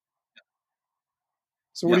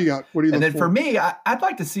 So what do you got? What do you look for? And then for me, I'd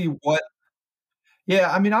like to see what – yeah,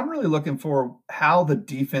 I mean, I'm really looking for how the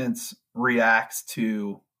defense reacts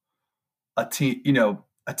to a team,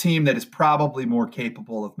 a team that is probably more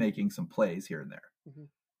capable of making some plays here and there.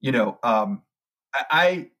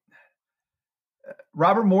 Mm-hmm.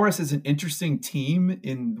 Robert Morris is an interesting team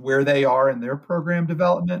in where they are in their program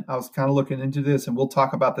development. I was kind of looking into this, and we'll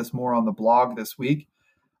talk about this more on the blog this week.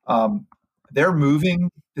 They're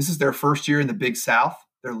moving. This is their first year in the Big South.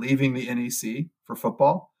 They're leaving the NEC for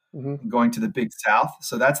football and going to the Big South.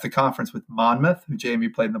 So that's the conference with Monmouth, who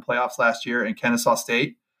JMU played in the playoffs last year, and Kennesaw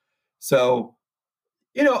State. So,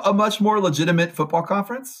 a much more legitimate football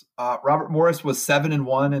conference. Robert Morris was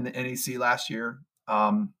 7-1 in the NEC last year.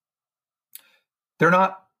 They're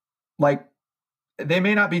not they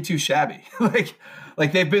may not be too shabby.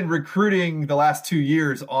 like they've been recruiting the last 2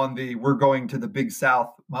 years on the "we're going to the Big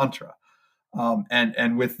South" mantra,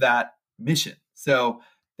 and with that mission. So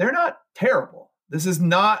they're not terrible. This is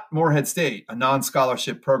not Morehead State, a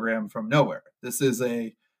non-scholarship program from nowhere. This is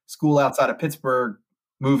a school outside of Pittsburgh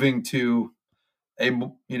moving to a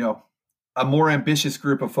more ambitious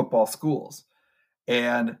group of football schools.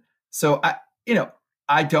 And so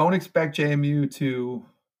I don't expect JMU to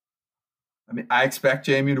 – I expect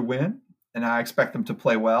JMU to win, and I expect them to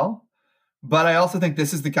play well. But I also think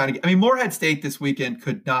this is the kind of – Morehead State this weekend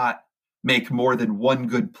could not make more than one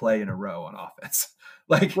good play in a row on offense.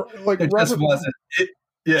 It just wasn't –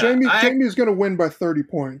 JMU's going to win by 30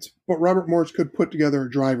 points, but Robert Morris could put together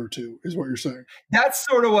a drive or two, is what you're saying. That's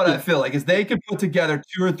sort of what I feel like, is they could put together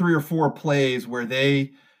 2 or 3 or 4 plays where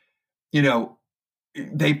they, have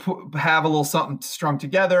a little something strung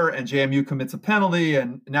together, and JMU commits a penalty,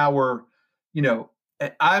 and now we're,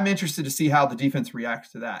 I'm interested to see how the defense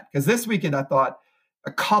reacts to that. Because this weekend I thought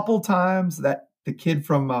a couple times that the kid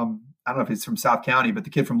from, I don't know if he's from South County, but the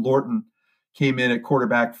kid from Lorton came in at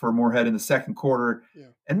quarterback for Morehead in the second quarter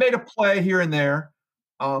and made a play here and there.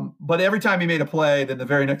 But every time he made a play, then the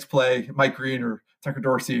very next play, Mike Green or Tucker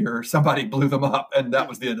Dorsey or somebody blew them up, and that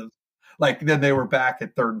was the end of it. Then they were back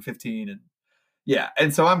at 3rd and 15.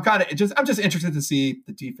 And so I'm just interested to see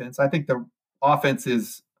the defense. I think the offense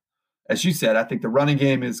is, as you said, I think the running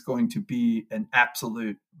game is going to be an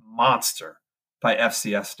absolute monster by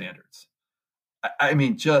FCS standards.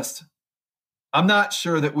 I'm not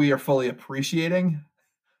sure that we are fully appreciating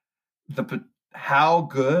how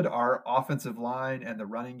good our offensive line and the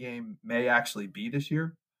running game may actually be this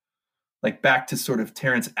year. Back to sort of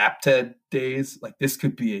Terrence Apted days, this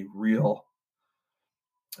could be a real.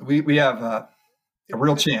 We have a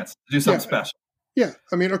real chance to do something special. Yeah,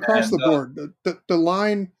 across the board, the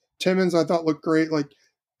line, Timmons, I thought looked great.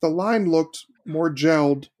 The line looked more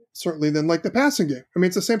gelled, certainly, than the passing game.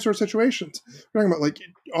 It's the same sort of situations. We're talking about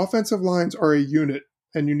offensive lines are a unit,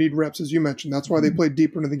 and you need reps, as you mentioned. That's why they played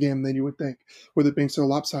deeper into the game than you would think, with it being so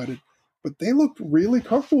lopsided. But they looked really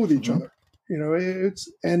comfortable with each other.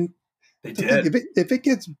 They did. If it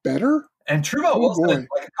gets better, and Trubo Wilson,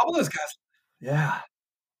 a couple of those guys,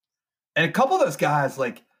 and a couple of those guys,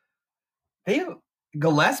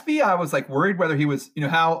 Gillespie, I was worried whether he was,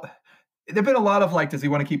 how there've been a lot of does he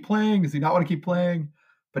want to keep playing? Does he not want to keep playing?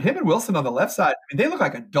 But him and Wilson on the left side, they look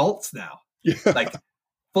like adults now,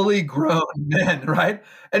 fully grown men, right?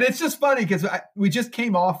 And it's just funny because we just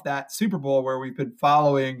came off that Super Bowl where we've been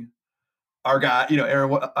following our guy,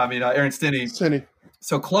 Aaron Stinney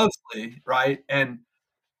so closely, right? And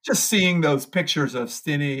just seeing those pictures of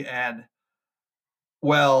Stinney and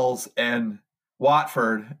Wells and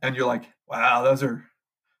Watford, and you're like, wow, those are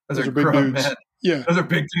grown men. Yeah, those are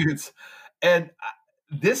big dudes. And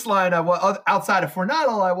this line, I was outside of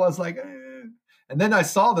Fornadel, I was like, and then I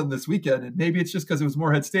saw them this weekend, and maybe it's just because it was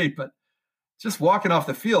Morehead State, but just walking off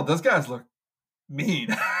the field, those guys look mean.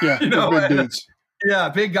 Yeah, big dudes. Yeah,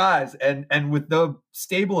 big guys, and with the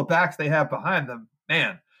stable of backs they have behind them,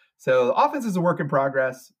 man. So the offense is a work in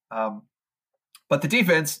progress, but the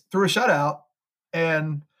defense threw a shutout,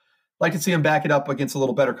 and like to see them back it up against a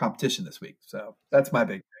little better competition this week. So that's my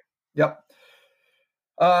big thing. Yep.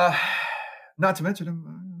 Not to mention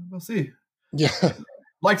them, we'll see. Yeah.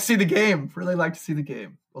 Like to see the game. Really like to see the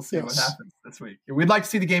game. We'll see what happens this week. We'd like to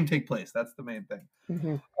see the game take place. That's the main thing.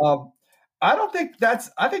 Mm-hmm. I think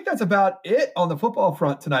that's about it on the football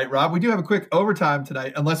front tonight, Rob. We do have a quick overtime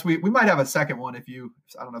tonight, unless we might have a second one I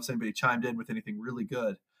don't know if anybody chimed in with anything really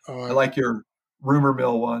good. I like your rumor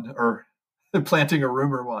mill one, or planting a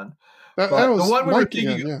rumor one. That was the one we were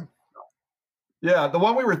thinking of, yeah, the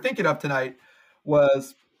one we were thinking of tonight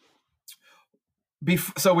was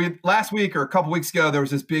last week or a couple weeks ago, there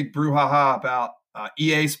was this big brouhaha about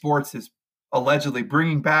EA Sports is allegedly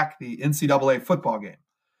bringing back the NCAA football game,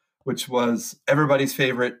 which was everybody's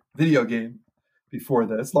favorite video game before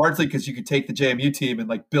this, largely because you could take the JMU team and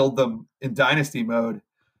like build them in dynasty mode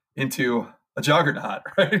into a juggernaut,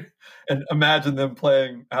 right? And imagine them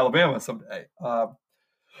playing Alabama someday.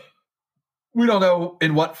 We don't know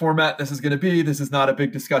in what format this is going to be. This is not a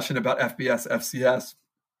big discussion about FBS, FCS.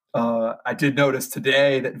 I did notice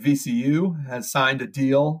today that VCU has signed a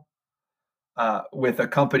deal with a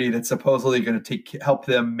company that's supposedly going to help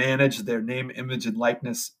them manage their name, image, and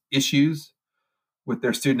likeness issues with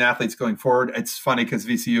their student athletes going forward. It's funny because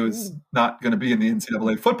VCU is not going to be in the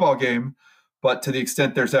NCAA football game, but to the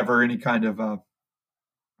extent there's ever any kind of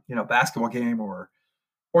basketball game or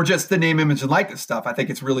just the name, image, and likeness stuff, I think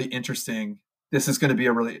it's really interesting. This is going to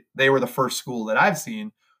be they were the first school that I've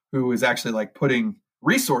seen who is actually like putting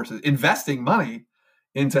resources, investing money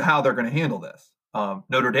into how they're going to handle this.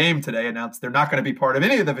 Notre Dame today announced they're not going to be part of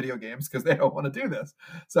any of the video games because they don't want to do this.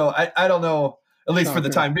 So I don't know, at least for the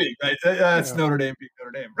time being, right? It's Notre Dame being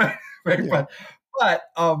Notre Dame, right? Right? Yeah.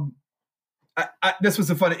 But this was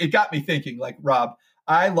it got me thinking, like, Rob,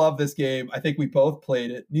 I love this game. I think we both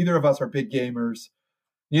played it. Neither of us are big gamers.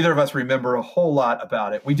 Neither of us remember a whole lot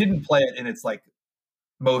about it. We didn't play it in its like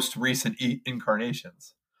most recent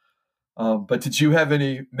incarnations. But did you have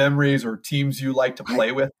any memories or teams you like to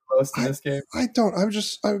play with most in this game? I don't.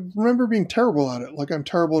 I remember being terrible at it. Like I'm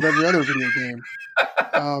terrible at every other video game.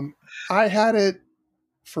 I had it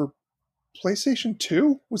for PlayStation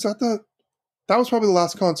 2. Was that that was probably the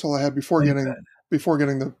last console I had before getting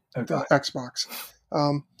the Xbox.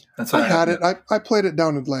 That's I had it. I played it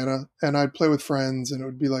down in Atlanta, and I'd play with friends, and it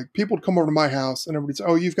would be like people would come over to my house, and everybody'd say,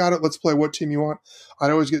 "Oh, you've got it. Let's play. What team you want?"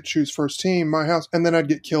 I'd always get to choose first team, my house, and then I'd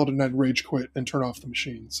get killed, and I'd rage quit and turn off the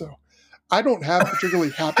machine. So I don't have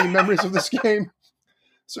particularly happy memories of this game.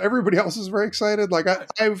 So everybody else is very excited. Like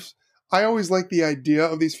I always like the idea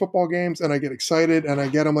of these football games, and I get excited, and I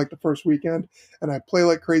get them like the first weekend, and I play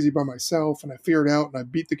like crazy by myself, and I figure it out, and I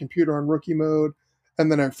beat the computer on rookie mode. And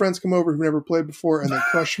then I have friends come over who never played before, and they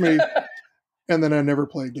crush me, and then I never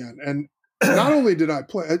play again. And not only did I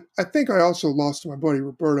play, I think I also lost to my buddy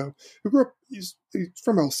Roberto, who grew up, he's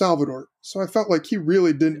from El Salvador. So I felt like he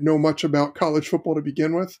really didn't know much about college football to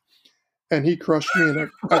begin with, and he crushed me. And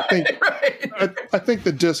I think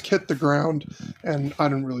the disc hit the ground, and I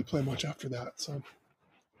didn't really play much after that. So,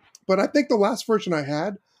 but I think the last version I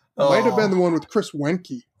had might have been the one with Chris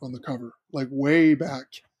Wenke on the cover, like way back.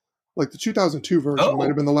 Like the 2002 version might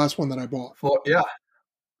have been the last one that I bought. Well, yeah.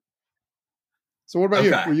 So what about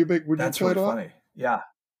you? Were you big? That's you play really funny. Yeah.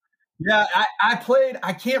 Yeah, I played.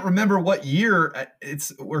 I can't remember what year.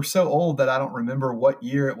 We're so old that I don't remember what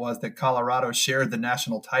year it was that Colorado shared the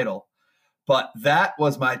national title. But that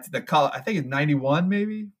was I think it's 91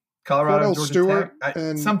 maybe. Colorado, Georgia Stewart,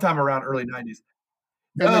 Tech. Sometime around early 90s.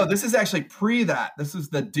 No, this is actually pre that. This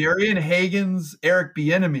is the Darian Hagens, Eric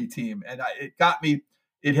Bieniemy team, and it got me.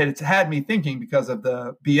 It had me thinking because of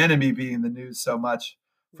the Bieniemy being in the news so much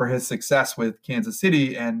for his success with Kansas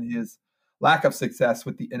City and his lack of success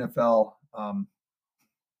with the NFL,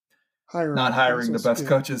 not hiring the best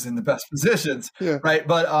coaches in the best positions, right?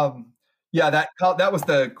 But that was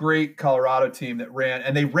the great Colorado team that ran,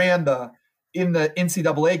 and they ran in the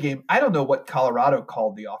NCAA game. I don't know what Colorado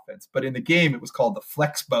called the offense, but in the game it was called the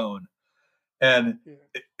flex bone, and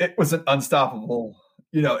it was an unstoppable.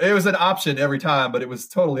 It was an option every time, but it was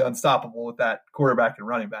totally unstoppable with that quarterback and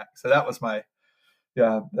running back. So that was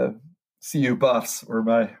the CU Buffs were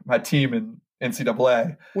my team in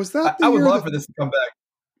NCAA. Was that I would love for this to come back.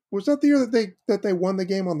 Was that the year that they won the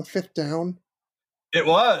game on the fifth down? It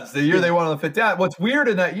was the year they won on the fifth down. What's weird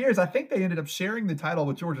in that year is I think they ended up sharing the title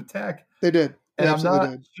with Georgia Tech. They did. They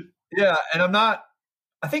absolutely did. Yeah, and I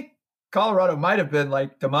think Colorado might have been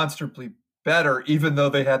like demonstrably better, even though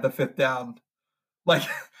they had the fifth down. I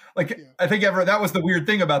think that was the weird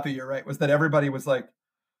thing about the year, right? Was that everybody was like,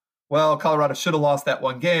 well, Colorado should have lost that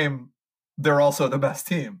one game. They're also the best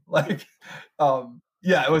team. It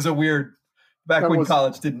was a weird back when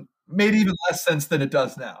college made even less sense than it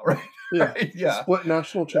does now, right? Yeah. Right? Yeah. Split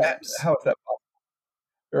national champs. How is that possible?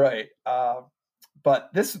 Right.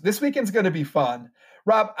 But this weekend's going to be fun.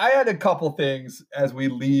 Rob, I had a couple things as we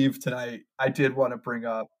leave tonight I did want to bring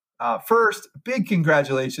up. First, big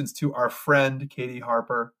congratulations to our friend Katie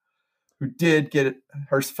Harper, who did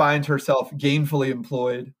find herself gainfully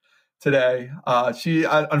employed today. She,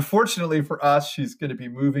 unfortunately for us, she's going to be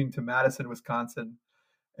moving to Madison, Wisconsin,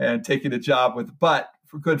 and taking a job but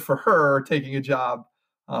good for her taking a job.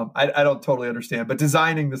 I don't totally understand, but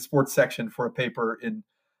designing the sports section for a paper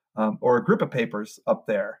or a group of papers up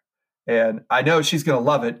there. And I know she's going to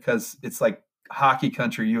love it because it's like hockey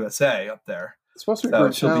country USA up there. It's supposed to be so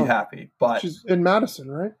great she'll town. Be happy. But she's in Madison,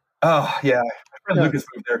 right? Oh, yeah. My friend Lucas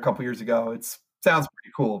moved there a couple years ago. It sounds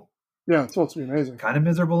pretty cool. Yeah, it's supposed to be amazing. Kind of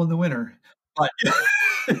miserable in the winter. But,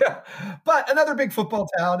 yeah. But another big football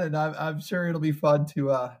town, and I'm sure it'll be fun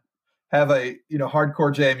to have a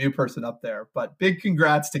hardcore JMU person up there. But big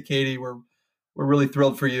congrats to Katie. We're really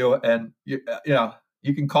thrilled for you. And,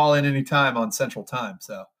 you can call in anytime on Central Time.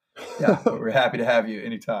 So, yeah, we're happy to have you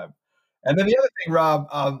anytime. And then the other thing,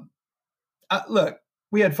 Rob, look,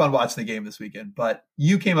 we had fun watching the game this weekend, but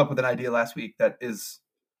you came up with an idea last week that is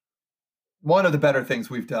one of the better things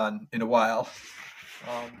we've done in a while,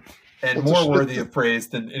 and more worthy of praise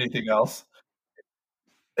than anything else.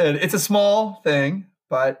 And it's a small thing,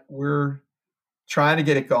 but we're trying to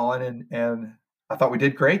get it going, and I thought we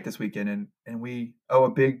did great this weekend, and we owe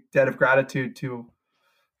a big debt of gratitude to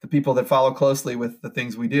the people that follow closely with the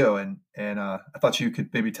things we do. And I thought you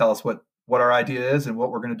could maybe tell us what our idea is and what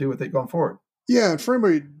we're going to do with it going forward. Yeah, for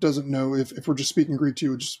anybody who doesn't know, if we're just speaking Greek to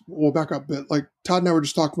you, we'll back up a bit. Like Todd and I were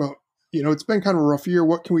just talking about, it's been kind of a rough year.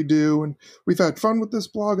 What can we do? And we've had fun with this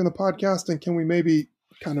blog and the podcast. And can we maybe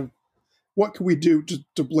what can we do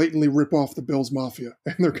to blatantly rip off the Bills Mafia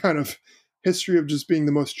and their kind of history of just being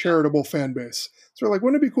the most charitable fan base? So we're like,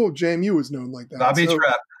 wouldn't it be cool if JMU was known like that? Bobby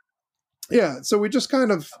Trap. Yeah, so we just kind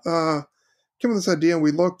of came with this idea, and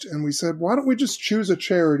we looked and we said, why don't we just choose a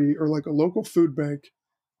charity or like a local food bank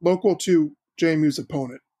local to JMU's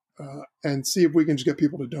opponent and see if we can just get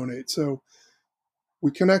people to donate. So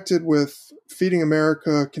we connected with Feeding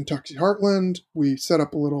America, Kentucky Heartland. We set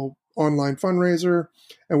up a little online fundraiser,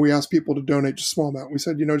 and we asked people to donate just a small amount. We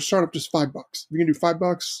said, just start up just $5. We can do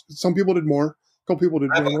 $5. Some people did more. A couple people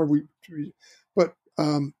did more. But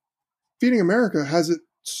Feeding America has it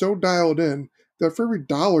so dialed in that for every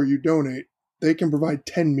 $1 you donate, they can provide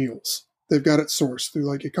 10 meals. They've got it sourced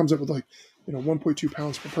through it comes up with 1.2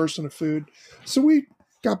 pounds per person of food. So we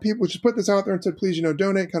got people just put this out there and said, please,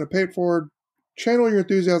 donate, kind of pay it forward, channel your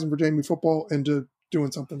enthusiasm for JMU football into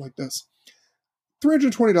doing something like this.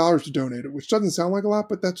 $320 to donate it, which doesn't sound like a lot,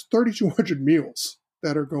 but that's 3,200 meals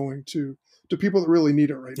that are going to people that really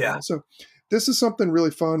need it right now. So this is something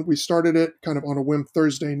really fun. We started it kind of on a whim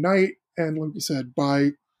Thursday night. And like you said,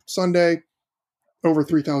 by Sunday, over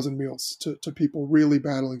 3,000 meals to people really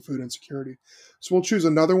battling food insecurity. So we'll choose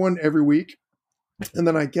another one every week. And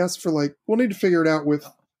then I guess we'll need to figure it out with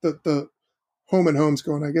the home and homes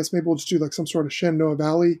going. I guess maybe we'll just do some sort of Shenandoah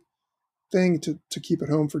Valley thing to keep it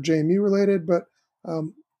home for JMU related. But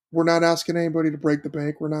we're not asking anybody to break the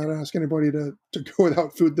bank. We're not asking anybody to go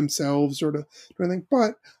without food themselves or to do anything.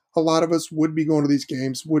 But a lot of us would be going to these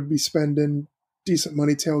games, would be spending decent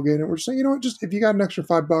money tailgating. We're just saying, just if you got an extra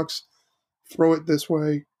 $5, throw it this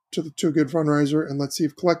way to a good fundraiser, and let's see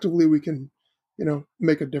if collectively we can,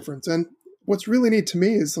 make a difference. And what's really neat to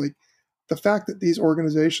me is the fact that these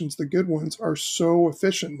organizations, the good ones, are so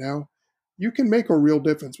efficient now. You can make a real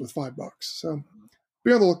difference with $5. So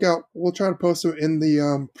be on the lookout. We'll try to post it in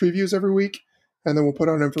the previews every week, and then we'll put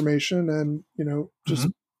out information and just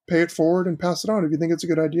pay it forward and pass it on. If you think it's a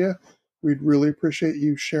good idea, we'd really appreciate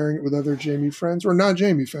you sharing it with other JMU friends or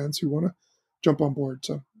non-JMU fans who want to jump on board.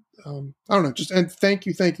 So I don't know. And thank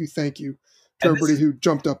you to everybody who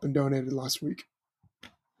jumped up and donated last week.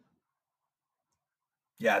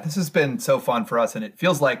 Yeah, this has been so fun for us, and it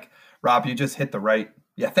feels like, Rob, you just hit the right.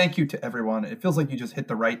 Yeah, thank you to everyone. It feels like you just hit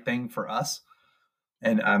the right thing for us,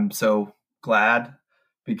 and I'm so glad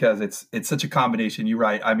because it's such a combination. You're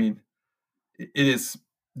right. I mean, it is.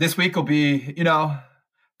 This week will be,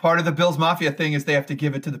 part of the Bills Mafia thing is they have to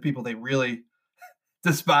give it to the people they really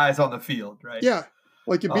despise on the field, right? Yeah.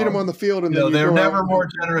 Like you beat them on the field, and then they're never more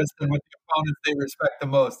generous than with the opponents they respect the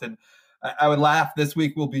most. And I would laugh. This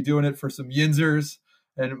week we'll be doing it for some Yinzers,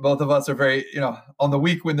 and both of us are very, on the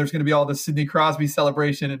week when there's going to be all this Sidney Crosby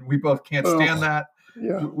celebration, and we both can't stand that.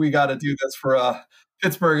 Yeah. We got to do this for a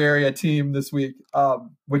Pittsburgh area team this week,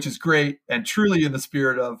 which is great and truly in the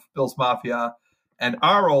spirit of Bills Mafia and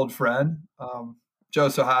our old friend Joe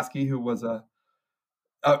Sohosky, who was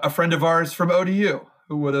a friend of ours from ODU,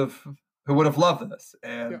 who would have loved this,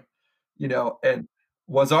 and and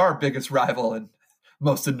was our biggest rival and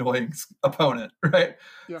most annoying opponent, right?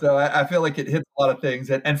 Yeah. So I feel like it hits a lot of things,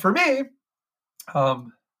 and for me,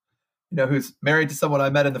 who's married to someone I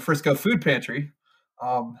met in the Frisco Food Pantry,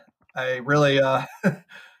 I really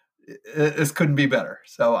this couldn't be better.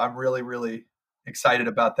 So I'm really, really excited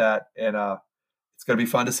about that, and it's going to be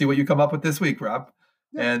fun to see what you come up with this week, Rob.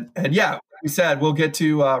 And yeah, we said we'll get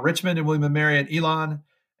to Richmond and William & Mary and Elon,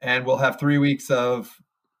 and we'll have 3 weeks of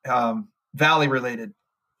Valley-related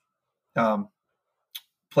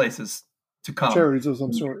places to come. Charities of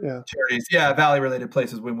some sort, yeah. Charities, yeah, Valley-related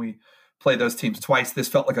places when we play those teams twice. This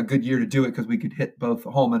felt like a good year to do it because we could hit both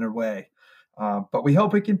home and away. But we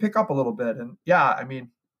hope we can pick up a little bit. And yeah, I mean,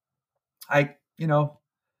 $5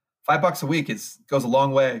 a week goes a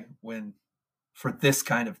long way for this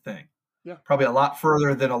kind of thing. Yeah. Probably a lot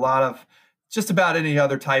further than a lot of just about any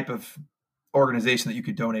other type of organization that you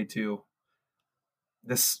could donate to.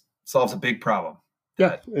 This solves a big problem.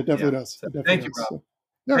 Yeah, it definitely does. So it definitely thank you, does. Rob.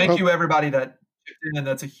 So, thank you, everybody that chipped in. And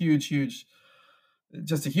that's a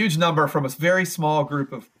huge number from a very small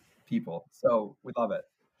group of people. So we love it.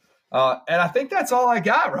 And I think that's all I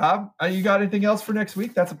got, Rob. You got anything else for next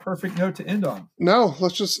week? That's a perfect note to end on. No,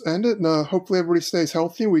 let's just end it. And hopefully everybody stays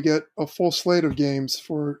healthy. We get a full slate of games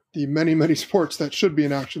for the many, many sports that should be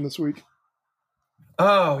in action this week.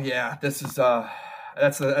 Oh, yeah. This is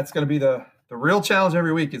that's going to be the real challenge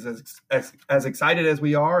every week is as excited as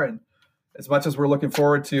we are. And as much as we're looking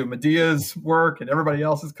forward to Medea's work and everybody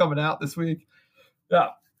else is coming out this week.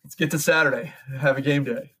 Yeah, let's get to Saturday and have a game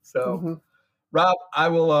day. So, Rob, I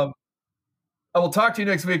will talk to you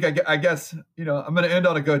next week. I guess, I'm going to end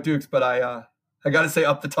on a Go Dukes, but I got to say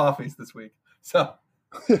up the Toffees this week. So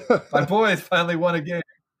my boys finally won a game.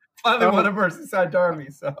 Finally won a Merseyside derby.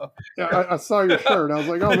 So yeah, I saw your shirt. I was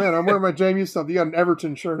like, oh man, I'm wearing my JMU stuff. You got an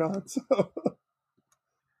Everton shirt on. So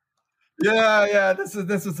yeah. This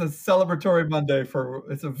is a celebratory Monday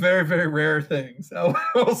it's a very, very rare thing. So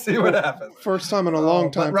we'll see what happens. First time in a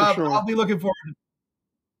long time, Rob, for sure. I'll be looking forward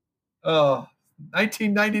to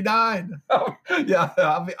 1999. Yeah,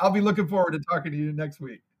 I'll be looking forward to talking to you next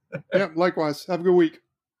week. Yeah, likewise. Have a good week.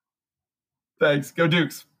 Thanks. Go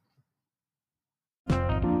Dukes.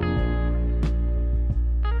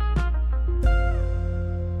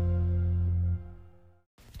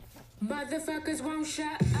 Motherfuckers won't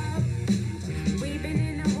shut up. We've been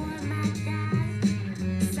in a war, my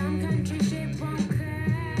God. Some country shit won't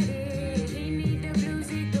cut it. He need the blues,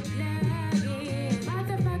 he could plug in.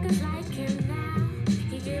 Motherfuckers like him now.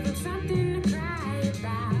 He gave him something to cry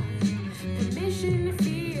about. Permission to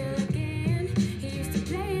feel again. He used to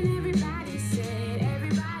play and everybody said.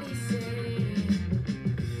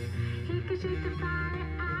 He could shake the fire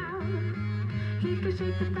out. He could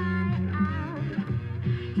shake the fire out.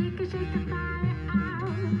 He could shake the fire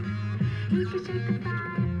out. He could shake the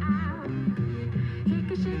fire out. He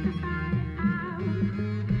could shake the fire out.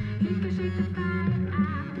 He could shake the fire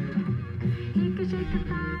out. He could shake the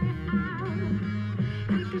fire out.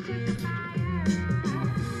 He could shake the fire out.